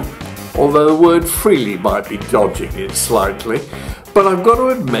Amazon, although the word freely might be dodging it slightly. But I've got to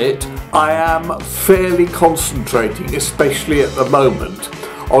admit, I am fairly concentrating, especially at the moment,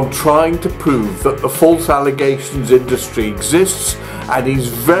 on trying to prove that the false allegations industry exists and is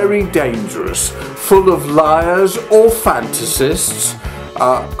very dangerous, full of liars or fantasists,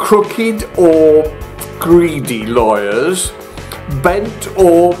 crooked or greedy lawyers, bent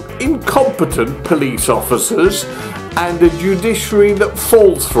or incompetent police officers, and a judiciary that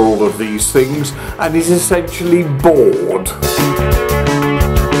falls for all of these things and is essentially bored.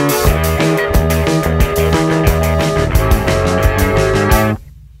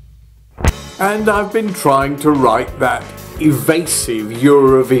 And I've been trying to write that evasive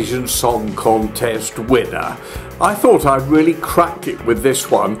Eurovision Song Contest winner. I thought I'd really cracked it with this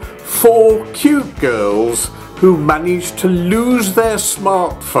one. 4 cute girls who managed to lose their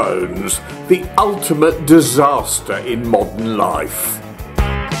smartphones, the ultimate disaster in modern life.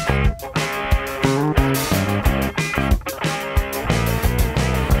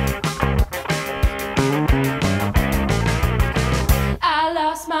 I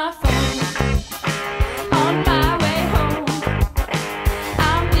lost my phone on my way home.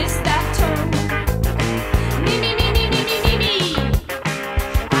 I missed that tone. Me, me, me, me, me, me, me, me.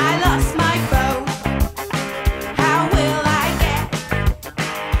 I lost my phone. How will I get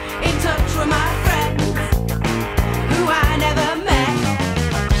in touch with my friends who I never met?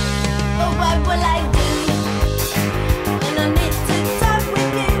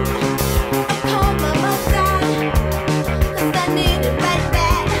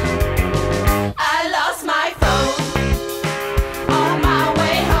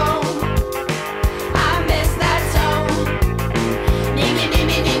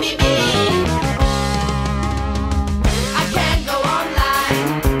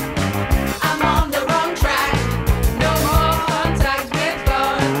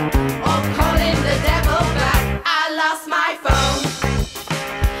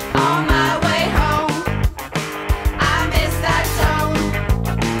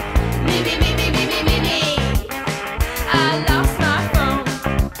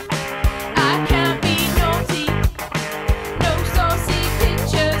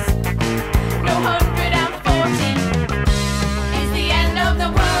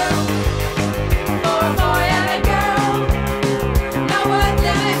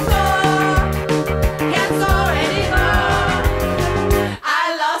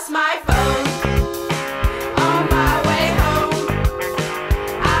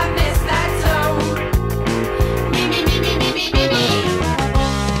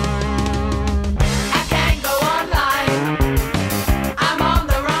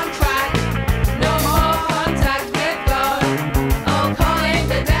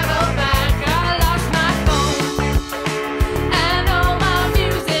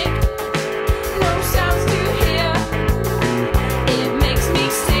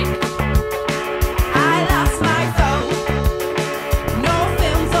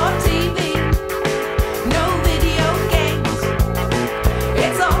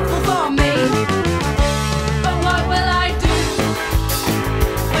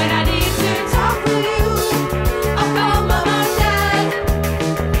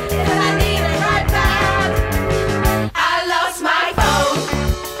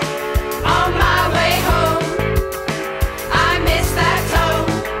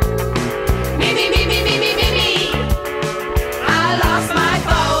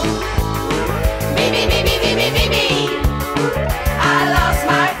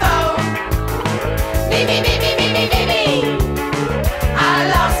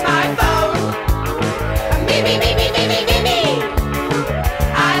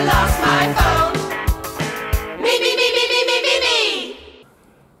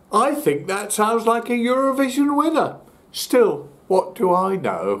 that sounds like a Eurovision winner. Still, what do I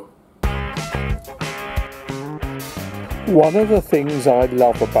know? One of the things I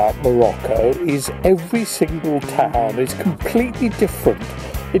love about Morocco is every single town is completely different.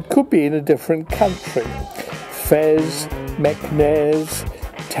 It could be in a different country. Fez, Meknès,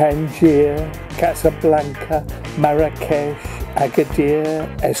 Tangier, Casablanca, Marrakesh, Agadir,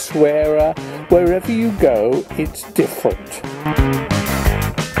 Essaouira. Wherever you go, it's different.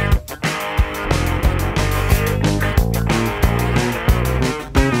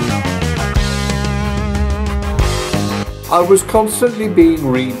 I was constantly being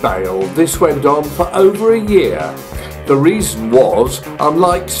rebailed. This went on for over a year. The reason was,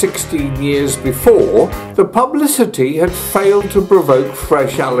 unlike 16 years before, the publicity had failed to provoke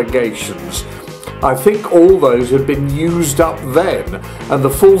fresh allegations. I think all those had been used up then, and the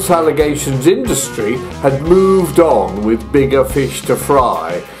false allegations industry had moved on with bigger fish to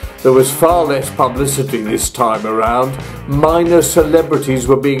fry. There was far less publicity this time around. Minor celebrities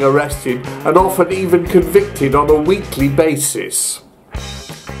were being arrested and often even convicted on a weekly basis.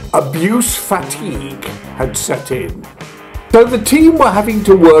 Abuse fatigue had set in. So the team were having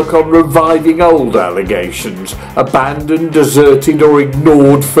to work on reviving old allegations, abandoned, deserted or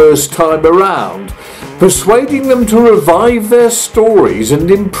ignored first time around, persuading them to revive their stories and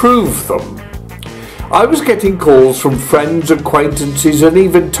improve them. I was getting calls from friends, acquaintances and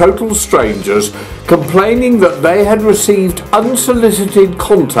even total strangers complaining that they had received unsolicited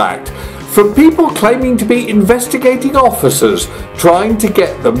contact from people claiming to be investigating officers trying to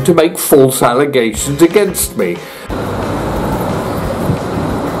get them to make false allegations against me.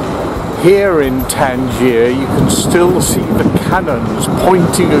 Here in Tangier you can still see the cannons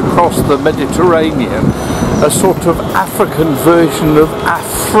pointing across the Mediterranean, a sort of African version of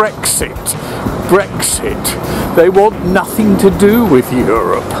Brexit. They want nothing to do with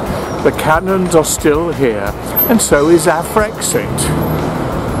Europe. The cannons are still here, and so is Afrexit.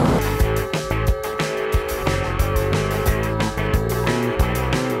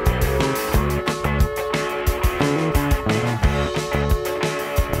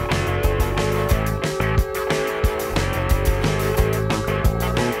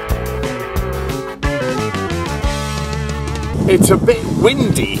 It's a bit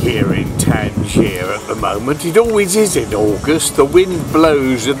windy here in Tangier at the moment. It always is in August. The wind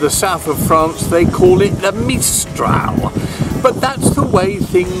blows in the south of France. They call it the Mistral. But that's the way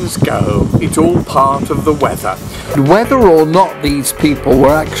things go. It's all part of the weather. Whether or not these people were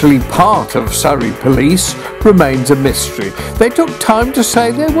actually part of Surrey Police remains a mystery. They took time to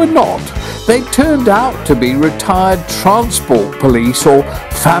say they were not. They turned out to be retired transport police or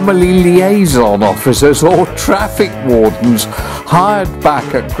family liaison officers or traffic wardens hired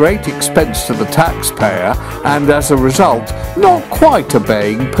back at great expense to the taxpayer and as a result not quite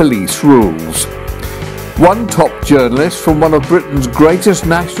obeying police rules. One top journalist from one of Britain's greatest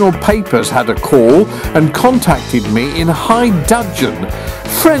national papers had a call and contacted me in high dudgeon.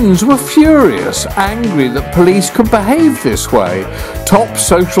 Friends were furious, angry that police could behave this way. Top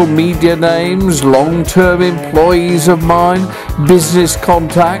social media names, long-term employees of mine, business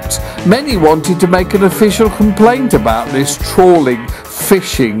contacts. Many wanted to make an official complaint about this trawling,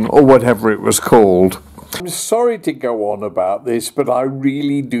 fishing or whatever it was called. I'm sorry to go on about this, but I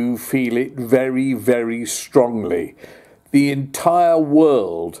really do feel it very, very strongly. The entire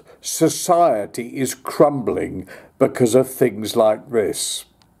world, society is crumbling because of things like this.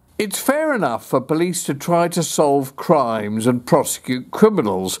 It's fair enough for police to try to solve crimes and prosecute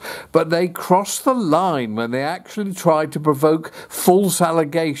criminals, but they cross the line when they actually try to provoke false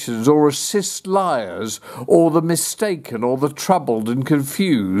allegations or assist liars or the mistaken or the troubled and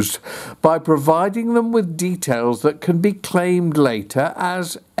confused by providing them with details that can be claimed later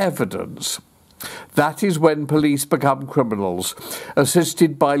as evidence. That is when police become criminals,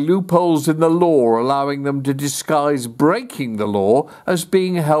 assisted by loopholes in the law allowing them to disguise breaking the law as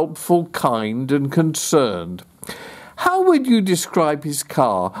being helpful, kind and concerned. How would you describe his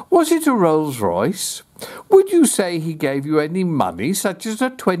car? Was it a Rolls-Royce? Would you say he gave you any money, such as a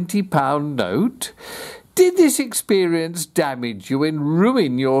 £20 note? Did this experience damage you and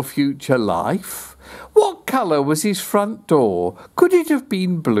ruin your future life? What colour was his front door? Could it have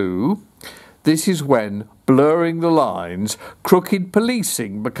been blue? This is when, blurring the lines, crooked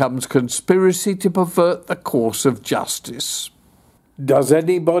policing becomes conspiracy to pervert the course of justice. Does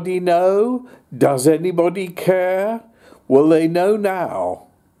anybody know? Does anybody care? Well, they know now.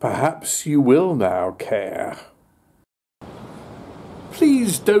 Perhaps you will now care.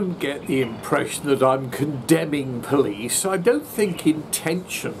 Please don't get the impression that I'm condemning police. I don't think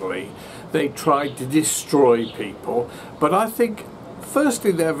intentionally they tried to destroy people, but I think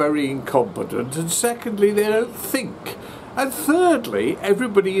Firstly, they're very incompetent, and secondly, they don't think. And thirdly,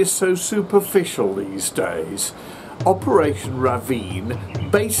 everybody is so superficial these days. Operation Ravine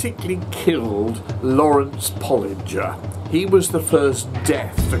basically killed Lawrence Pollinger. He was the first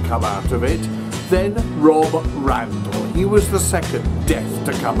death to come out of it. Then Rob Randall. He was the second death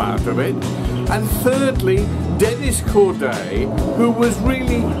to come out of it. And thirdly, Dennis Corday, who was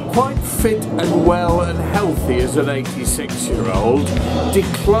really quite fit and well and healthy as an 86-year-old,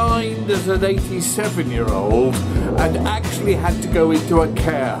 declined as an 87-year-old and actually had to go into a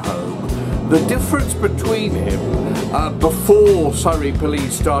care home. The difference between him before Surrey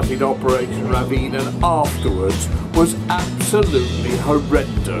Police started Operation Ravine and afterwards was absolutely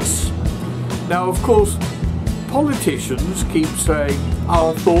horrendous. Now, of course, politicians keep saying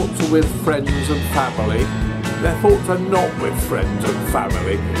our thoughts are with friends and family. Their thoughts are not with friends and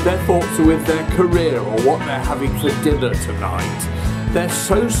family. Their thoughts are with their career or what they're having for dinner tonight. They're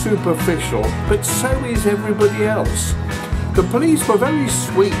so superficial, but so is everybody else. The police were very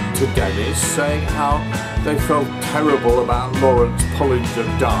sweet to Dennis, saying how they felt terrible about Lawrence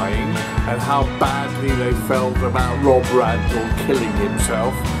Pollinger dying and how badly they felt about Rob Randall killing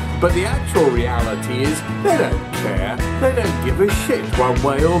himself. But the actual reality is they don't care. They don't give a shit one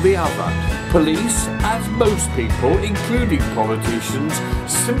way or the other. Police, as most people, including politicians,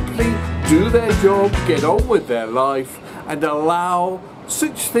 simply do their job, get on with their life, and allow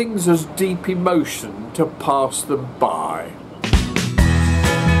such things as deep emotion to pass them by.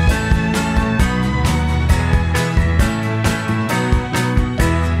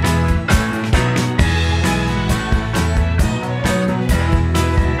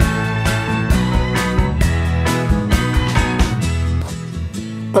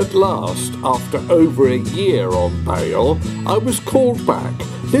 At last, after over a year on bail, I was called back,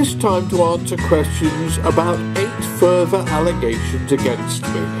 this time to answer questions about 8 further allegations against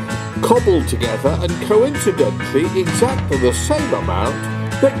me, cobbled together and coincidentally exactly the same amount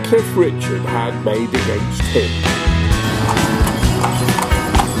that Cliff Richard had made against him.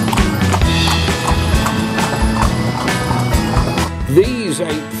 These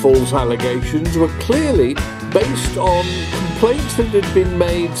 8 false allegations were clearly based on complaints that had been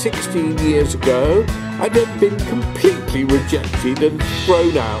made 16 years ago and had been completely rejected and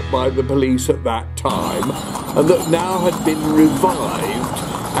thrown out by the police at that time, and that now had been revived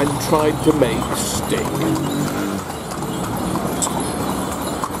and tried to make stick.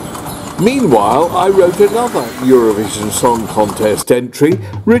 Meanwhile, I wrote another Eurovision Song Contest entry,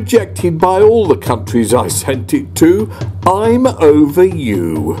 rejected by all the countries I sent it to. I'm Over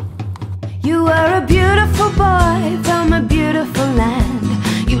You. You were a beautiful boy from a beautiful land.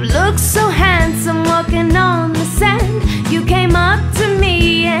 You looked so handsome walking on the sand. You came up to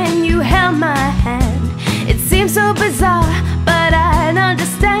me and you held my hand. It seemed so bizarre, but I'd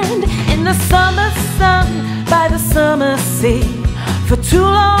understand. In the summer sun, by the summer sea, for 2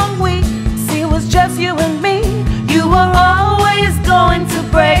 long weeks, it was just you and me. You were always going to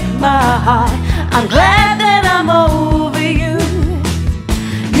break my heart. I'm glad that I'm over you.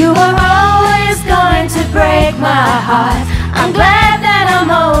 You were always going to break my heart. I'm glad that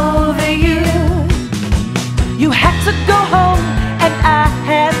I'm over you. You had to go home and I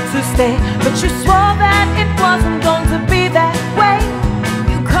had to stay, but you swore that it wasn't going to be that way.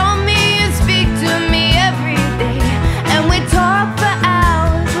 You call me and speak to me every day, and we talk for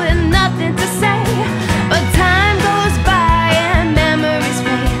hours with nothing to say. But time goes by and memories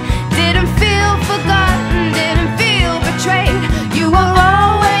fade. Didn't feel forgotten, didn't feel betrayed. You were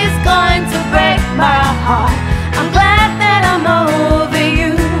always going to break my heart. I'm glad that I'm over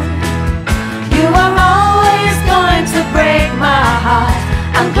you. You were always going to break my heart.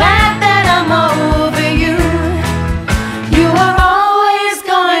 I'm glad that I'm over you. You were always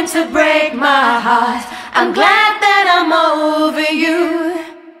going to break my heart. I'm glad that I'm over you.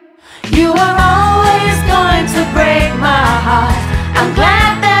 You were always going to break my heart. I'm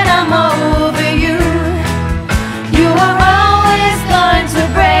glad that I'm over you. You were always going to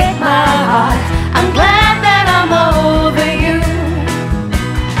break my heart. I'm glad that I'm over you.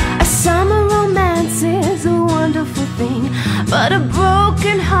 A summer romance is a wonderful thing, but a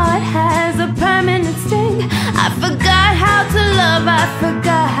broken heart has a permanent sting. I forgot how to love, I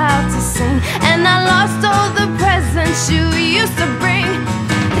forgot how to sing, and I lost all the presents you used to bring.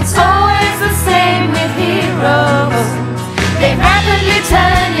 It's always the same with heroes. They rapidly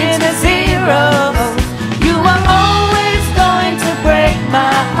turn into zeros. You were always going to break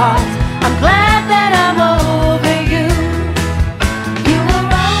my heart. I'm glad that I'm over you. You were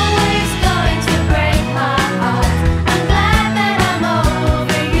always going to break my heart. I'm glad that I'm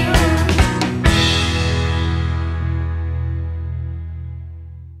over you.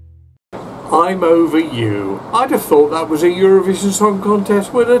 I'm Over You. I'd have thought that was a Eurovision Song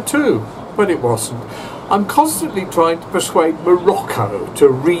Contest winner too, but it wasn't. I'm constantly trying to persuade Morocco to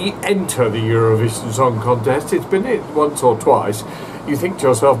re-enter the Eurovision Song Contest. It's been it once or twice. You think to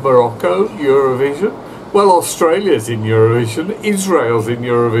yourself, Morocco, Eurovision? Well, Australia's in Eurovision, Israel's in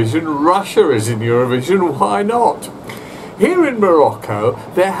Eurovision, Russia is in Eurovision, why not? Here in Morocco,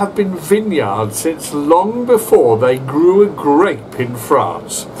 there have been vineyards since long before they grew a grape in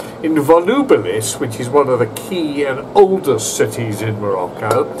France. In Volubilis, which is one of the key and oldest cities in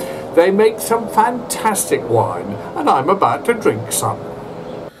Morocco, they make some fantastic wine, and I'm about to drink some.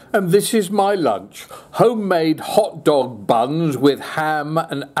 And this is my lunch. Homemade hot dog buns with ham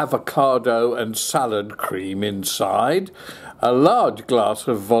and avocado and salad cream inside. A large glass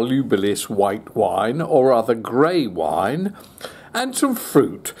of Volubilis white wine or other grey wine. And some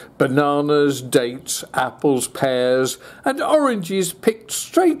fruit, bananas, dates, apples, pears and oranges picked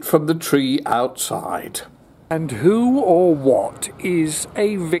straight from the tree outside. And who or what is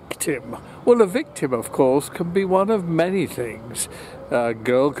a victim? Well, a victim, of course, can be one of many things. A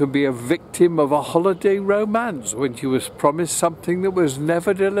girl can be a victim of a holiday romance when she was promised something that was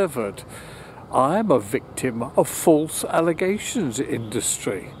never delivered. I am a victim of false allegations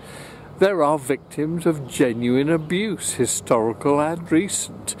industry. There are victims of genuine abuse, historical and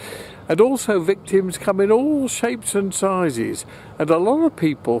recent. And also victims come in all shapes and sizes. And a lot of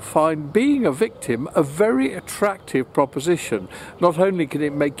people find being a victim a very attractive proposition. Not only can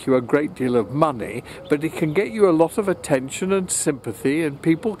it make you a great deal of money, but it can get you a lot of attention and sympathy and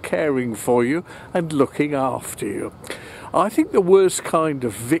people caring for you and looking after you. I think the worst kind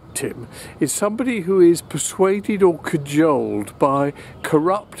of victim is somebody who is persuaded or cajoled by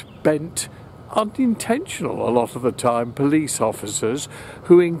corrupt, bent, unintentional a lot of the time police officers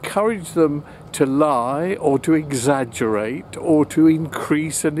who encourage them to lie or to exaggerate or to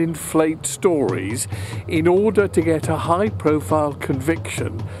increase and inflate stories in order to get a high-profile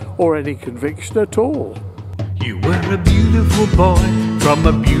conviction or any conviction at all. You were a beautiful boy from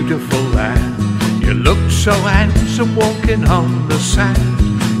a beautiful land. You looked so handsome walking on the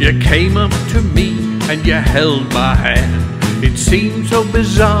sand. You came up to me and you held my hand. It seemed so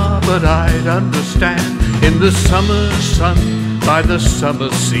bizarre, but I'd understand. In the summer sun, by the summer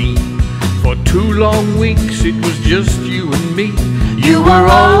sea, for 2 long weeks it was just you and me. You were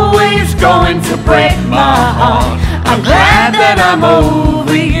always going to break my heart. I'm glad that I'm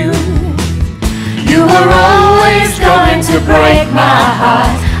over you. You were always going to break my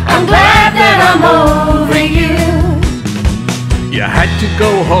heart. I'm glad that I'm over you. You had to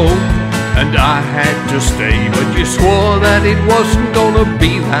go home and I had to stay, but you swore that it wasn't gonna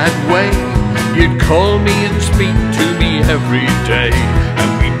be that way. You'd call me and speak to me every day, and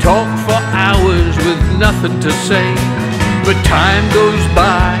we talked for hours with nothing to say. But time goes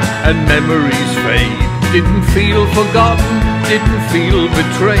by and memories fade. Didn't feel forgotten, didn't feel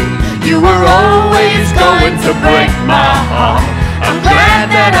betrayed. You were always going to break my heart. I'm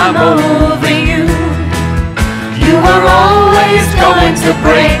glad that I'm over you. You were always going to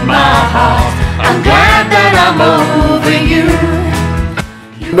break my heart. I'm glad that I'm over you.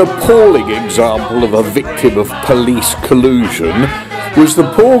 An appalling example of a victim of police collusion was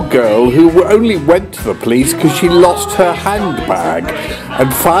the poor girl who only went to the police because she lost her handbag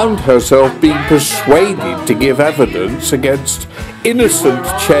and found herself being persuaded to give evidence against innocent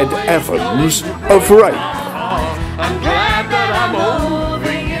Ched Evans of rape. I'm glad that I'm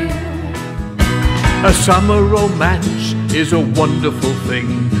over you. A summer romance is a wonderful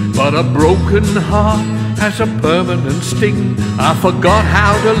thing, but a broken heart has a permanent sting. I forgot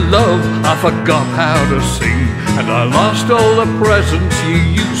how to love, I forgot how to sing, and I lost all the presents you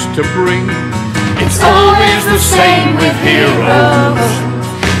used to bring. It's always the same with heroes,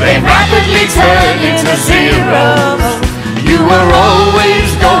 they rapidly turn into zeros. You were always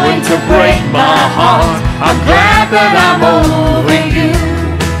going to break my heart. I'm glad that I'm over you.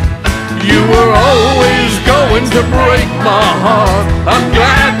 You were always going to break my heart. I'm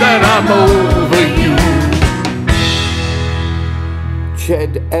glad that I'm over you.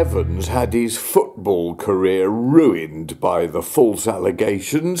 Ched Evans had his football career ruined by the false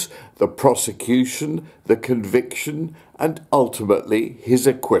allegations, the prosecution, the conviction, and ultimately his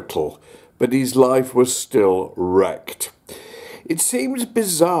acquittal. But his life was still wrecked. It seems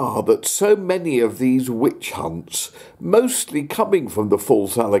bizarre that so many of these witch hunts, mostly coming from the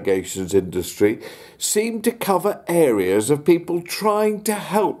false allegations industry, seem to cover areas of people trying to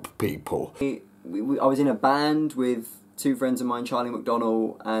help people. I was in a band with 2 friends of mine, Charlie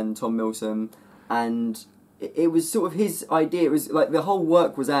McDonnell and Tom Milsom, and it was sort of his idea. It was like the whole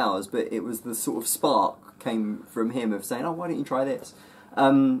work was ours, but it was the sort of spark came from him of saying, oh, why don't you try this?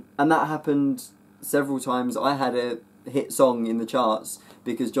 And that happened several times. I had a hit song in the charts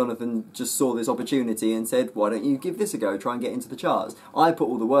because Jonathan just saw this opportunity and said, why don't you give this a go, try and get into the charts. I put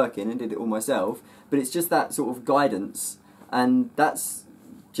all the work in and did it all myself, but it's just that sort of guidance, and that's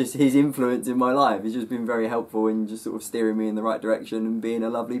just his influence in my life. He's just been very helpful in just sort of steering me in the right direction and being a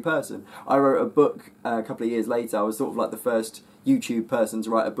lovely person. I wrote a book a couple of years later. I was sort of like the first YouTube person to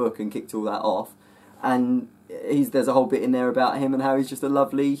write a book and kicked all that off, and there's a whole bit in there about him and how he's just a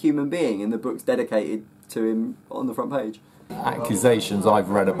lovely human being, and the book's dedicated to him on the front page. Accusations I've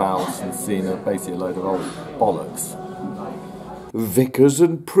read about and seen are basically a load of old bollocks. Vicars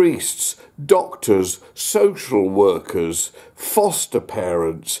and priests, doctors, social workers, foster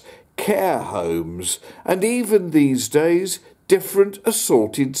parents, care homes, and even these days, different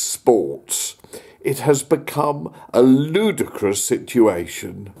assorted sports. It has become a ludicrous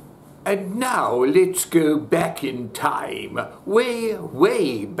situation. And now let's go back in time, way,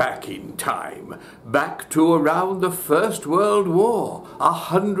 way back in time, back to around the First World War,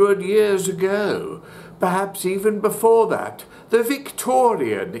 100 years ago, perhaps even before that, the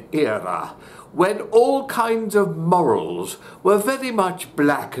Victorian era, when all kinds of morals were very much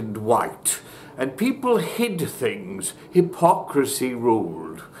black and white, and people hid things, hypocrisy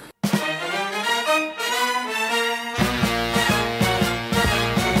ruled.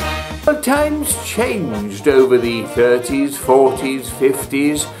 Times changed over the 30s, 40s,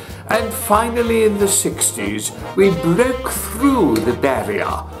 50s, and finally in the 60s we broke through the barrier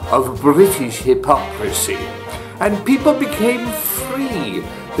of British hypocrisy, and people became free.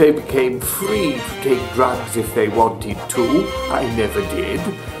 They became free to take drugs if they wanted to. I never did.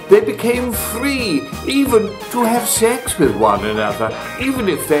 They became free even to have sex with one another, even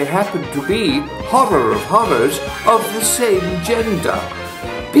if they happened to be, horror of horrors, of the same gender.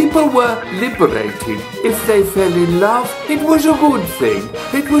 People were liberated. If they fell in love, it was a good thing.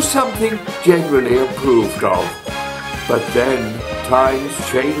 It was something generally approved of. But then times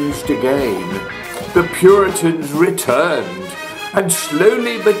changed again. The Puritans returned, and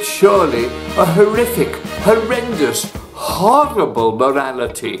slowly but surely a horrific, horrendous, horrible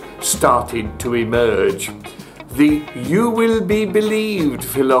morality started to emerge. The "you will be believed"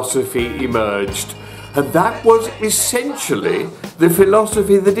 philosophy emerged. And that was essentially the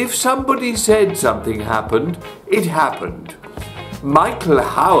philosophy that if somebody said something happened, it happened. Michael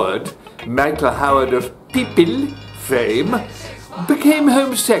Howard of People fame, became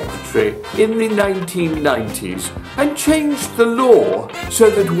Home Secretary in the 1990s and changed the law so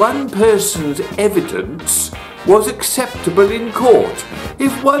that one person's evidence was acceptable in court.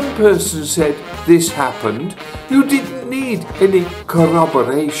 If one person said this happened, you didn't need any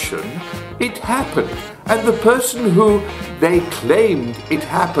corroboration. It happened, and the person who they claimed it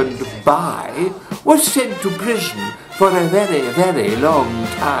happened by was sent to prison for a very, very long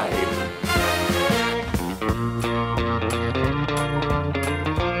time.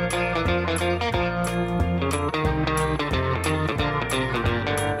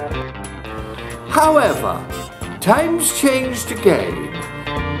 However, times changed again.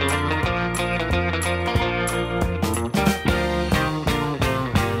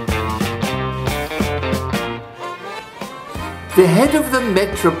 The head of the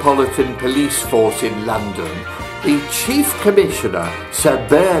Metropolitan Police Force in London, the Chief Commissioner, Sir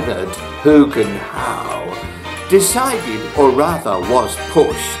Bernard Hogan-Howe, decided, or rather was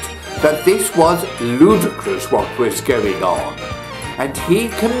pushed, that this was ludicrous what was going on, and he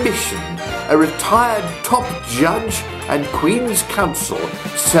commissioned a retired top judge and Queen's Counsel,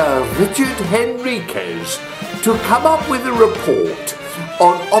 Sir Richard Henriquez, to come up with a report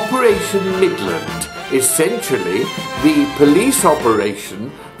on Operation Midland, essentially the police operation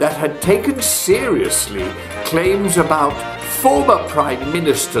that had taken seriously claims about former Prime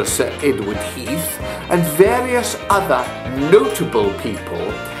Minister Sir Edward Heath and various other notable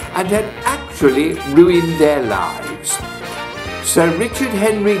people, and had actually ruined their lives. Sir Richard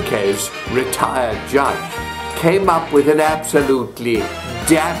Henriquez, retired judge, came up with an absolutely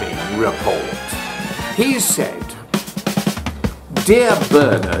damning report. He said, "Dear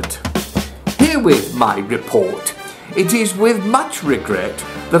Bernard, herewith my report. It is with much regret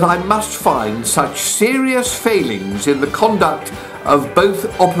that I must find such serious failings in the conduct of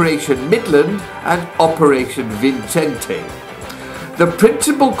both Operation Midland and Operation Vincente. The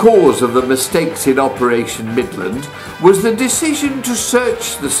principal cause of the mistakes in Operation Midland was the decision to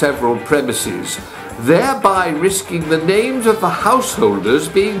search the several premises, thereby risking the names of the householders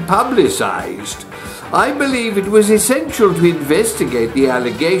being publicised. I believe it was essential to investigate the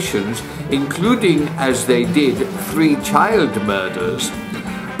allegations, including, as they did, 3 child murders.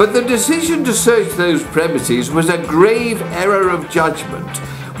 But the decision to search those premises was a grave error of judgment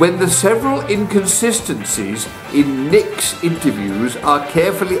when the several inconsistencies in Nick's interviews are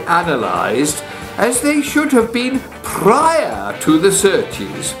carefully analysed, as they should have been prior to the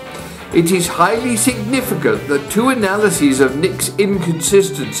searches. It is highly significant that 2 analyses of Nick's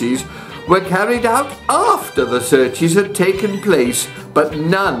inconsistencies were carried out after the searches had taken place, but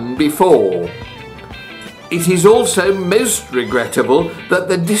none before. It is also most regrettable that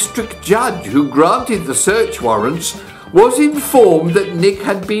the district judge who granted the search warrants was informed that Nick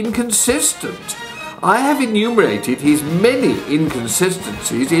had been consistent. I have enumerated his many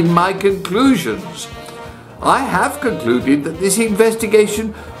inconsistencies in my conclusions. I have concluded that this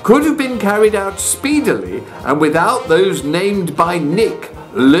investigation could have been carried out speedily and without those named by Nick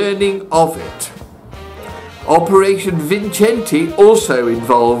learning of it. Operation Vincenti also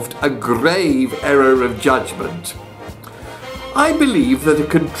involved a grave error of judgment. I believe that a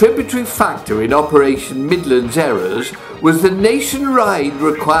contributory factor in Operation Midland's errors was the nationwide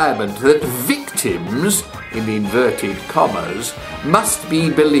requirement that victims, in inverted commas, must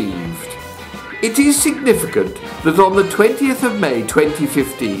be believed. It is significant that on the 20th of May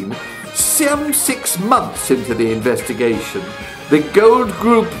 2015, some 6 months into the investigation, the Gold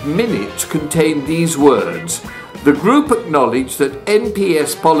Group minutes contained these words. The group acknowledged that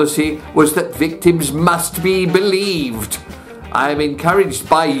NPS policy was that victims must be believed. I am encouraged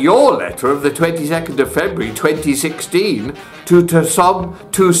by your letter of the 22nd of February 2016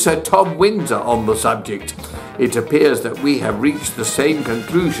 to Sir Tom Windsor on the subject. It appears that we have reached the same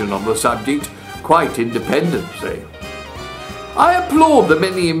conclusion on the subject quite independently. I applaud the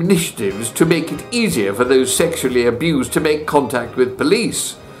many initiatives to make it easier for those sexually abused to make contact with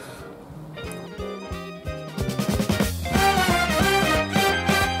police.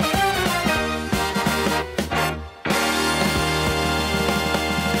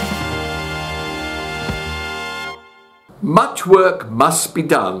 Much work must be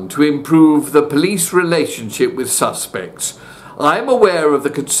done to improve the police relationship with suspects. I am aware of the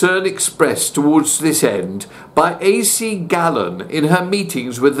concern expressed towards this end by A.C. Gallen in her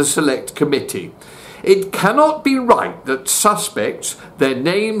meetings with the Select Committee. It cannot be right that suspects, their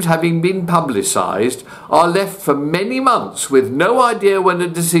names having been publicised, are left for many months with no idea when a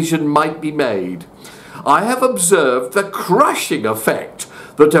decision might be made. I have observed the crushing effect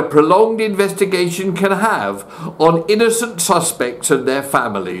that a prolonged investigation can have on innocent suspects and their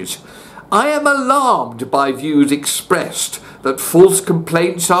families. I am alarmed by views expressed that false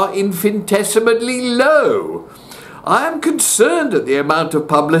complaints are infinitesimally low. I am concerned at the amount of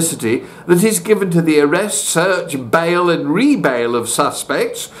publicity that is given to the arrest, search, bail and re-bail of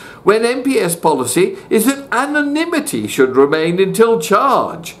suspects when NPS policy is that anonymity should remain until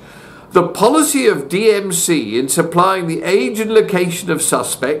charge. The policy of DMC in supplying the age and location of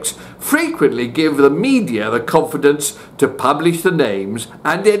suspects frequently give the media the confidence to publish the names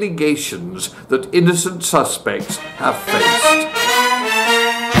and allegations that innocent suspects have faced.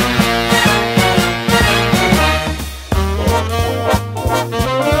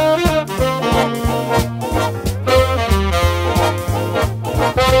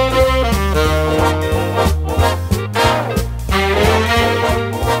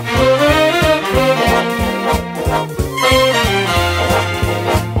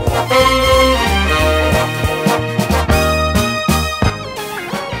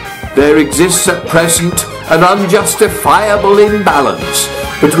 There exists at present an unjustifiable imbalance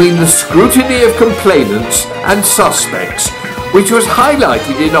between the scrutiny of complainants and suspects, which was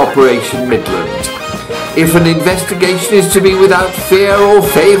highlighted in Operation Midland. If an investigation is to be without fear or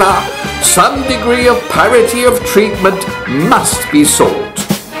favour, some degree of parity of treatment must be sought.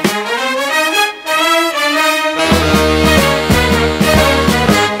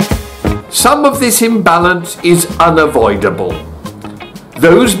 Some of this imbalance is unavoidable.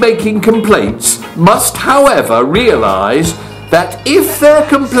 Those making complaints must, however, realise that if their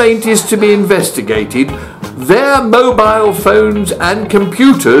complaint is to be investigated, their mobile phones and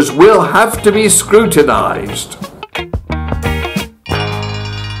computers will have to be scrutinised.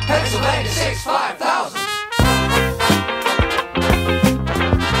 Pennsylvania 65000.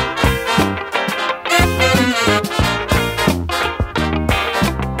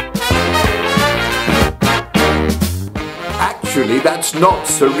 Actually, that's not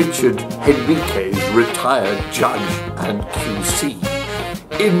Sir Richard Henriquez, retired judge and QC.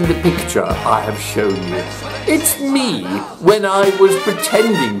 In the picture I have shown you, it's me when I was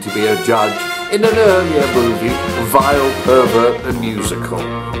pretending to be a judge in an earlier movie, Vile Pervert the Musical.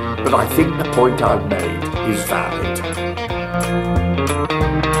 But I think the point I've made is valid.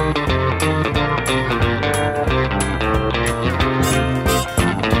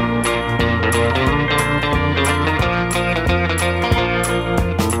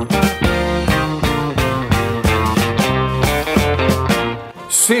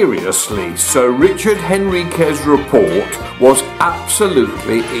 Seriously, Sir Richard Henriquez's report was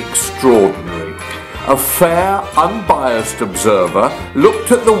absolutely extraordinary. A fair, unbiased observer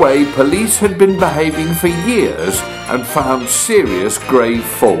looked at the way police had been behaving for years and found serious grave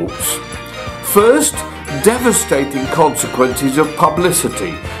faults. First, devastating consequences of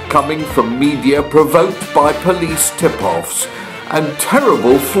publicity coming from media provoked by police tip-offs, and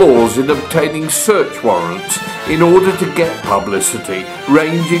terrible flaws in obtaining search warrants in order to get publicity,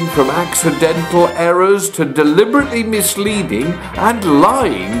 ranging from accidental errors to deliberately misleading and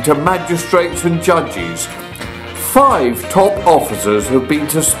lying to magistrates and judges. 5 top officers have been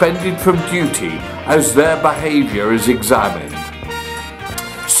suspended from duty as their behaviour is examined.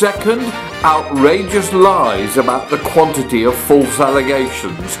 Second, outrageous lies about the quantity of false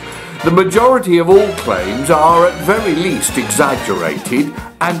allegations. The majority of all claims are at very least exaggerated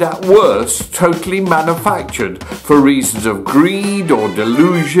and at worst totally manufactured for reasons of greed or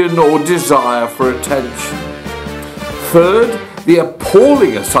delusion or desire for attention. Third, the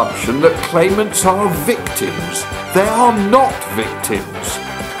appalling assumption that claimants are victims. They are not victims.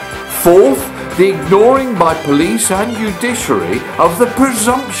 Fourth, the ignoring by police and judiciary of the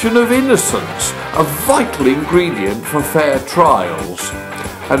presumption of innocence, a vital ingredient for fair trials.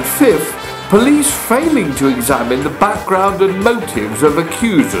 And fifth, police failing to examine the background and motives of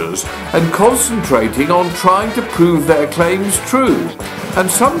accusers and concentrating on trying to prove their claims true, and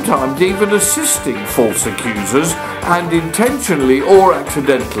sometimes even assisting false accusers and intentionally or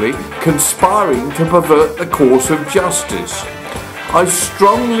accidentally conspiring to pervert the course of justice. I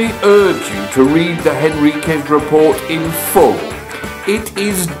strongly urge you to read the Henriquez report in full. It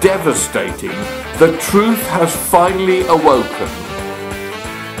is devastating. The truth has finally awoken.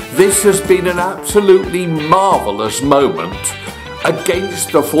 This has been an absolutely marvellous moment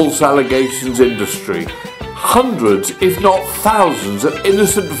against the false allegations industry. Hundreds, if not thousands, of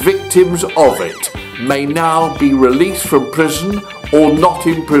innocent victims of it may now be released from prison or not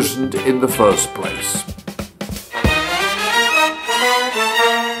imprisoned in the first place.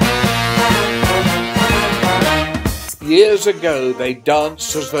 Years ago they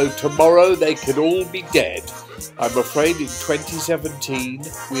danced as though tomorrow they could all be dead. I'm afraid in 2017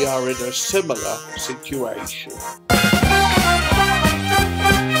 we are in a similar situation.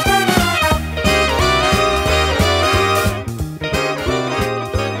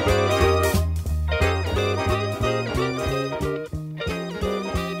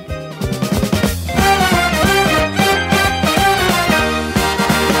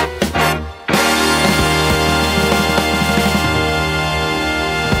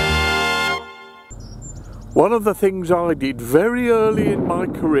 One of the things I did very early in my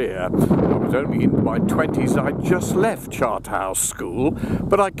career, I was only in my 20s, I'd just left Charterhouse School,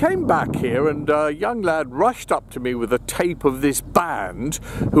 but I came back here and a young lad rushed up to me with a tape of this band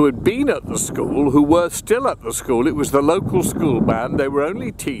who had been at the school, who were still at the school. It was the local school band, they were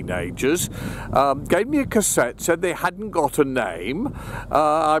only teenagers, gave me a cassette, said they hadn't got a name.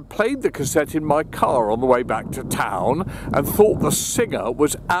 I played the cassette in my car on the way back to town and thought the singer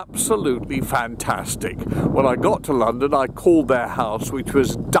was absolutely fantastic. When I got to London, I called their house, which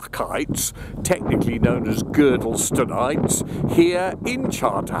was Duckites, technically known as Girdlestonites, here in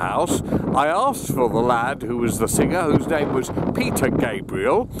Charterhouse. I asked for the lad who was the singer, whose name was Peter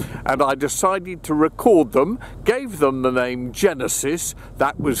Gabriel, and I decided to record them, gave them the name Genesis.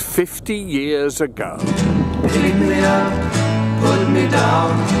 That was 50 years ago. Pick me up, put me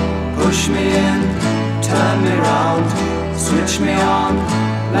down, push me in, turn me round, switch me on,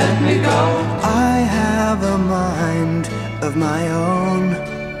 let me go. I have a mind of my own,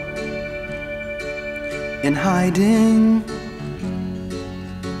 in hiding,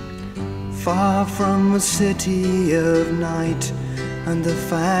 far from the city of night and the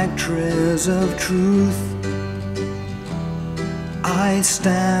factories of truth. I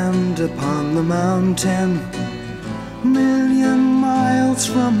stand upon the mountain, a million miles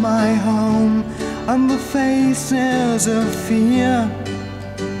from my home, and the faces of fear.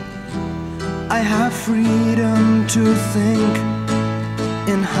 I have freedom to think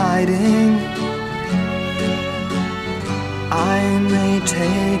in hiding. I may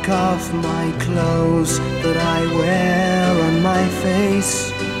take off my clothes that I wear on my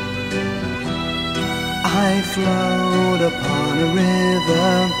face. I float upon a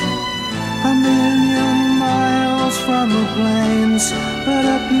river, a million miles from the plains that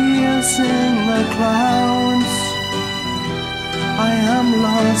are piercing the clouds. I am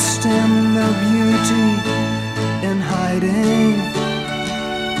lost in the beauty in hiding.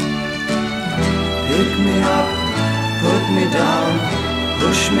 Pick me up, put me down,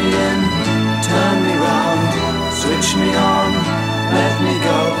 push me in, turn me round, switch me on, let me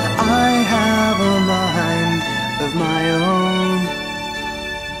go. I have a mind of my own.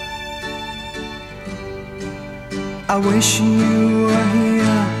 I wish you were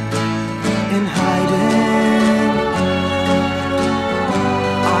here in hiding.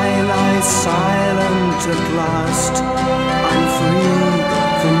 I lie silent at last. I'm free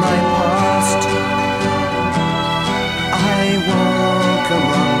from my past. I walk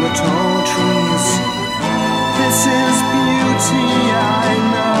among the tall trees. This is beauty, I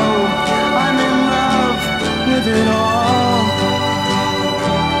know. I'm in love with it all.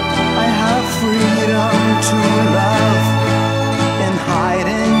 I have freedom to love in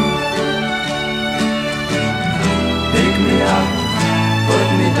hiding. Pick me up, put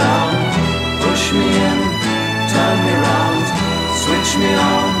me down, push me in, turn me round, switch me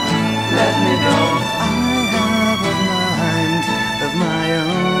on, let me go. I have a mind of my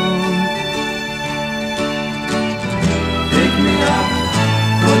own. Pick me up,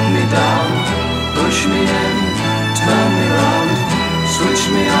 put me down, push me in, turn me round, switch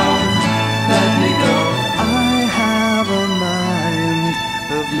me on, let me go. I have a mind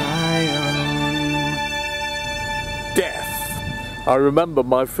of my own. Death. I remember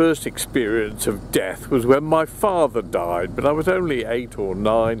my first experience of death was when my father died, but I was only 8 or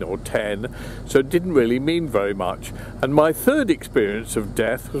 9 or 10, so it didn't really mean very much. And my third experience of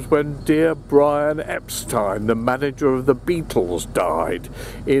death was when dear Brian Epstein, the manager of the Beatles, died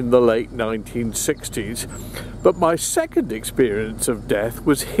in the late 1960s. But my second experience of death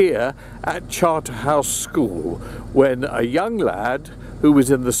was here at Charterhouse School, when a young lad who was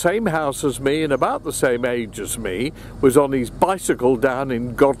in the same house as me and about the same age as me was on his bicycle down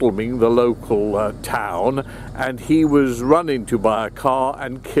in Godalming, the local town, and he was run into by a car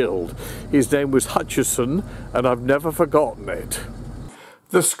and killed. His name was Hutchison, and I've never forgotten it.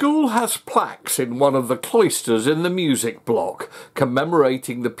 The school has plaques in one of the cloisters in the music block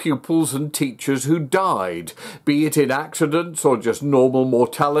commemorating the pupils and teachers who died, be it in accidents or just normal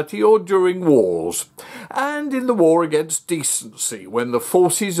mortality or during wars. And in the war against decency, when the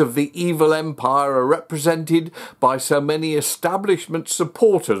forces of the evil empire are represented by so many establishment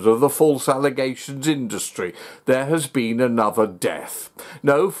supporters of the false allegations industry, there has been another death.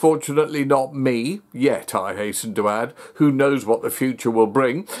 No, fortunately not me, yet I hasten to add. Who knows what the future will bring.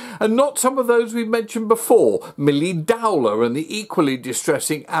 And not some of those we've mentioned before, Millie Dowler and the equally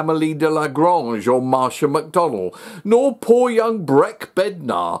distressing Amélie de Lagrange or Marcia MacDonald, nor poor young Breck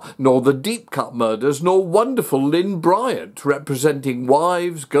Bednar, nor the Deep Cut murders, nor wonderful Lynn Bryant, representing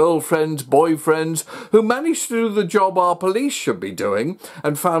wives, girlfriends, boyfriends, who managed to do the job our police should be doing,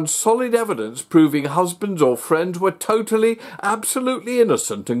 and found solid evidence proving husbands or friends were totally, absolutely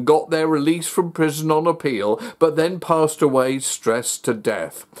innocent and got their release from prison on appeal, but then passed away stressed to death.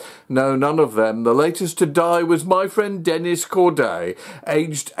 No, none of them. The latest to die was my friend Dennis Corday,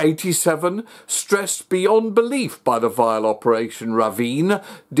 aged 87, stressed beyond belief by the vile Operation Ravine,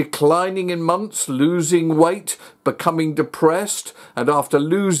 declining in months, losing weight, becoming depressed, and after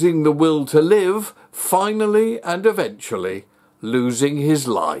losing the will to live, finally and eventually losing his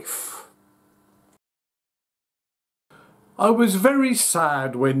life. I was very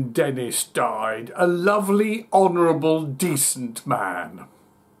sad when Dennis died, a lovely, honourable, decent man.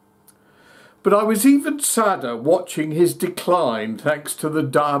 But I was even sadder watching his decline thanks to the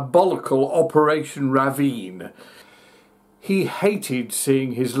diabolical Operation Ravine. He hated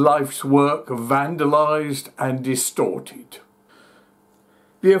seeing his life's work vandalised and distorted.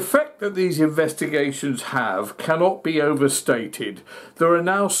 The effect that these investigations have cannot be overstated. There are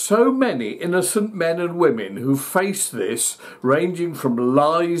now so many innocent men and women who face this, ranging from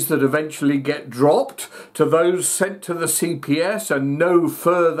lies that eventually get dropped, to those sent to the CPS and no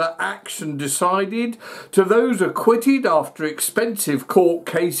further action decided, to those acquitted after expensive court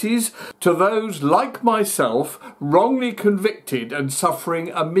cases, to those, like myself, wrongly convicted and suffering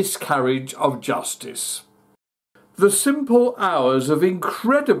a miscarriage of justice. The simple hours of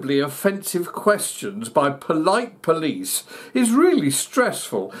incredibly offensive questions by polite police is really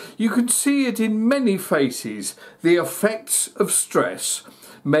stressful. You can see it in many faces, the effects of stress.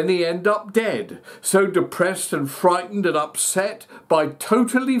 Many end up dead, so depressed and frightened and upset by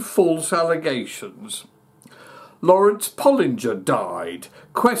totally false allegations. Lawrence Pollinger died,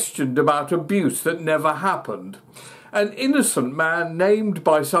 questioned about abuse that never happened. An innocent man named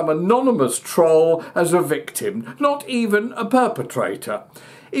by some anonymous troll as a victim, not even a perpetrator.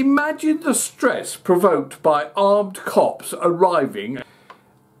 Imagine the stress provoked by armed cops arriving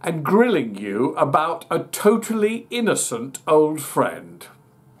and grilling you about a totally innocent old friend.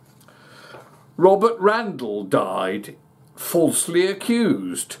 Robert Randall died, falsely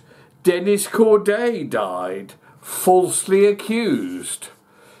accused. Dennis Corday died, falsely accused.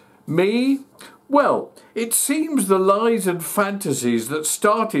 Me? Well, it seems the lies and fantasies that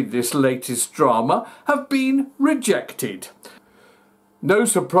started this latest drama have been rejected. No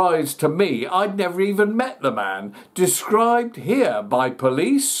surprise to me, I'd never even met the man, described here by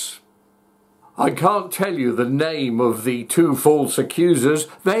police. I can't tell you the name of the two false accusers.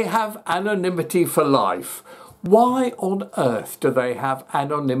 They have anonymity for life. Why on earth do they have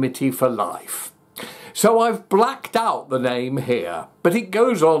anonymity for life? So I've blacked out the name here, but it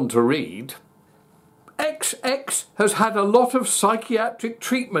goes on to read, XX has had a lot of psychiatric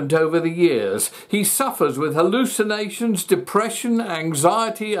treatment over the years. He suffers with hallucinations, depression,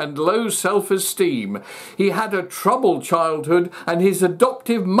 anxiety and low self-esteem. He had a troubled childhood and his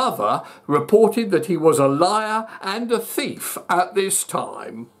adoptive mother reported that he was a liar and a thief at this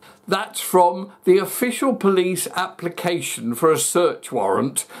time. That's from the official police application for a search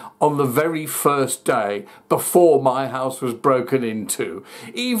warrant on the very first day before my house was broken into.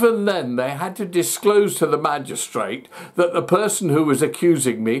 Even then they had to disclose to the magistrate that the person who was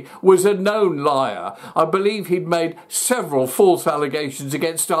accusing me was a known liar. I believe he'd made several false allegations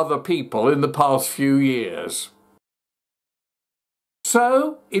against other people in the past few years.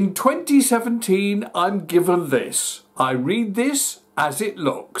 So, in 2017, I'm given this. I read this as it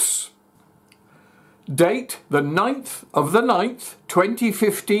looks. Date the 9th of the 9th,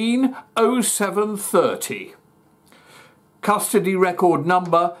 2015, 07:30. Custody record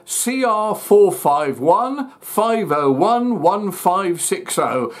number CR451 501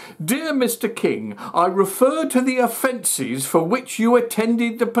 1560. Dear Mr. King, I refer to the offences for which you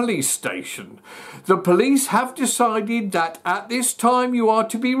attended the police station. The police have decided that at this time you are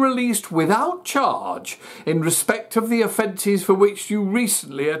to be released without charge in respect of the offences for which you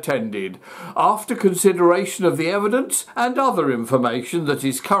recently attended. After consideration of the evidence and other information that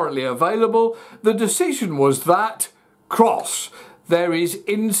is currently available, the decision was that there is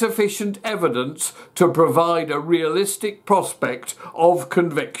insufficient evidence to provide a realistic prospect of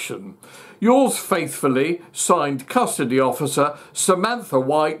conviction. Yours faithfully, signed Custody Officer Samantha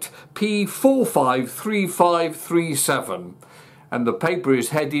White, P453537. And the paper is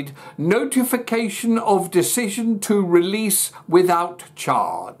headed Notification of Decision to Release Without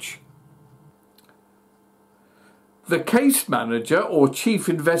Charge. The case manager or chief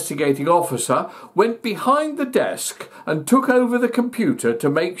investigating officer went behind the desk and took over the computer to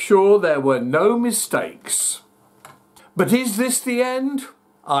make sure there were no mistakes. But is this the end?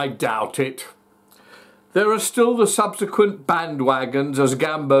 I doubt it. There are still the subsequent bandwagons, as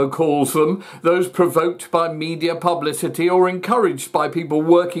Gambo calls them, those provoked by media publicity or encouraged by people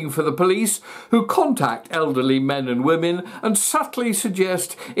working for the police who contact elderly men and women and subtly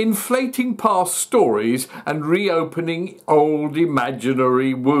suggest inflating past stories and reopening old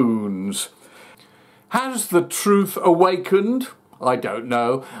imaginary wounds. Has the truth awakened? I don't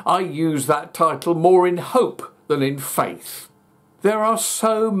know. I use that title more in hope than in faith. There are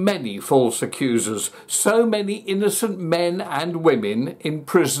so many false accusers, so many innocent men and women in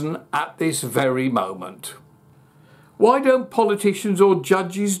prison at this very moment. Why don't politicians or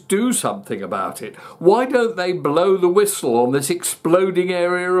judges do something about it? Why don't they blow the whistle on this exploding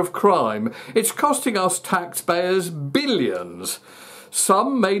area of crime? It's costing us taxpayers billions.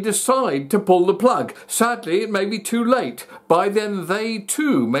 Some may decide to pull the plug. Sadly, it may be too late. By then they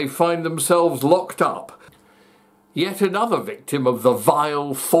too may find themselves locked up. Yet another victim of the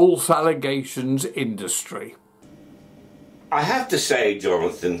vile false allegations industry. I have to say,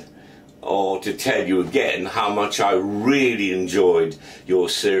 Jonathan, or to tell you again, how much I really enjoyed your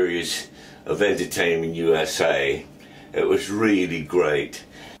series of Entertainment USA. It was really great.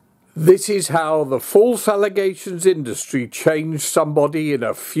 This is how the false allegations industry changed somebody in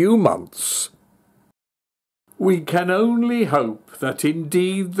a few months. We can only hope that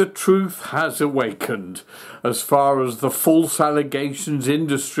indeed the truth has awakened as far as the false allegations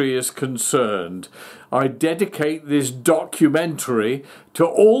industry is concerned. I dedicate this documentary to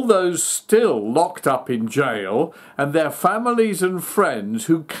all those still locked up in jail and their families and friends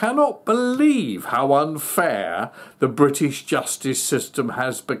who cannot believe how unfair the British justice system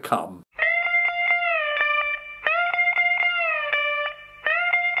has become.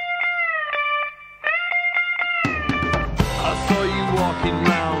 Walking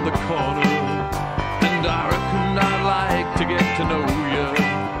round the corner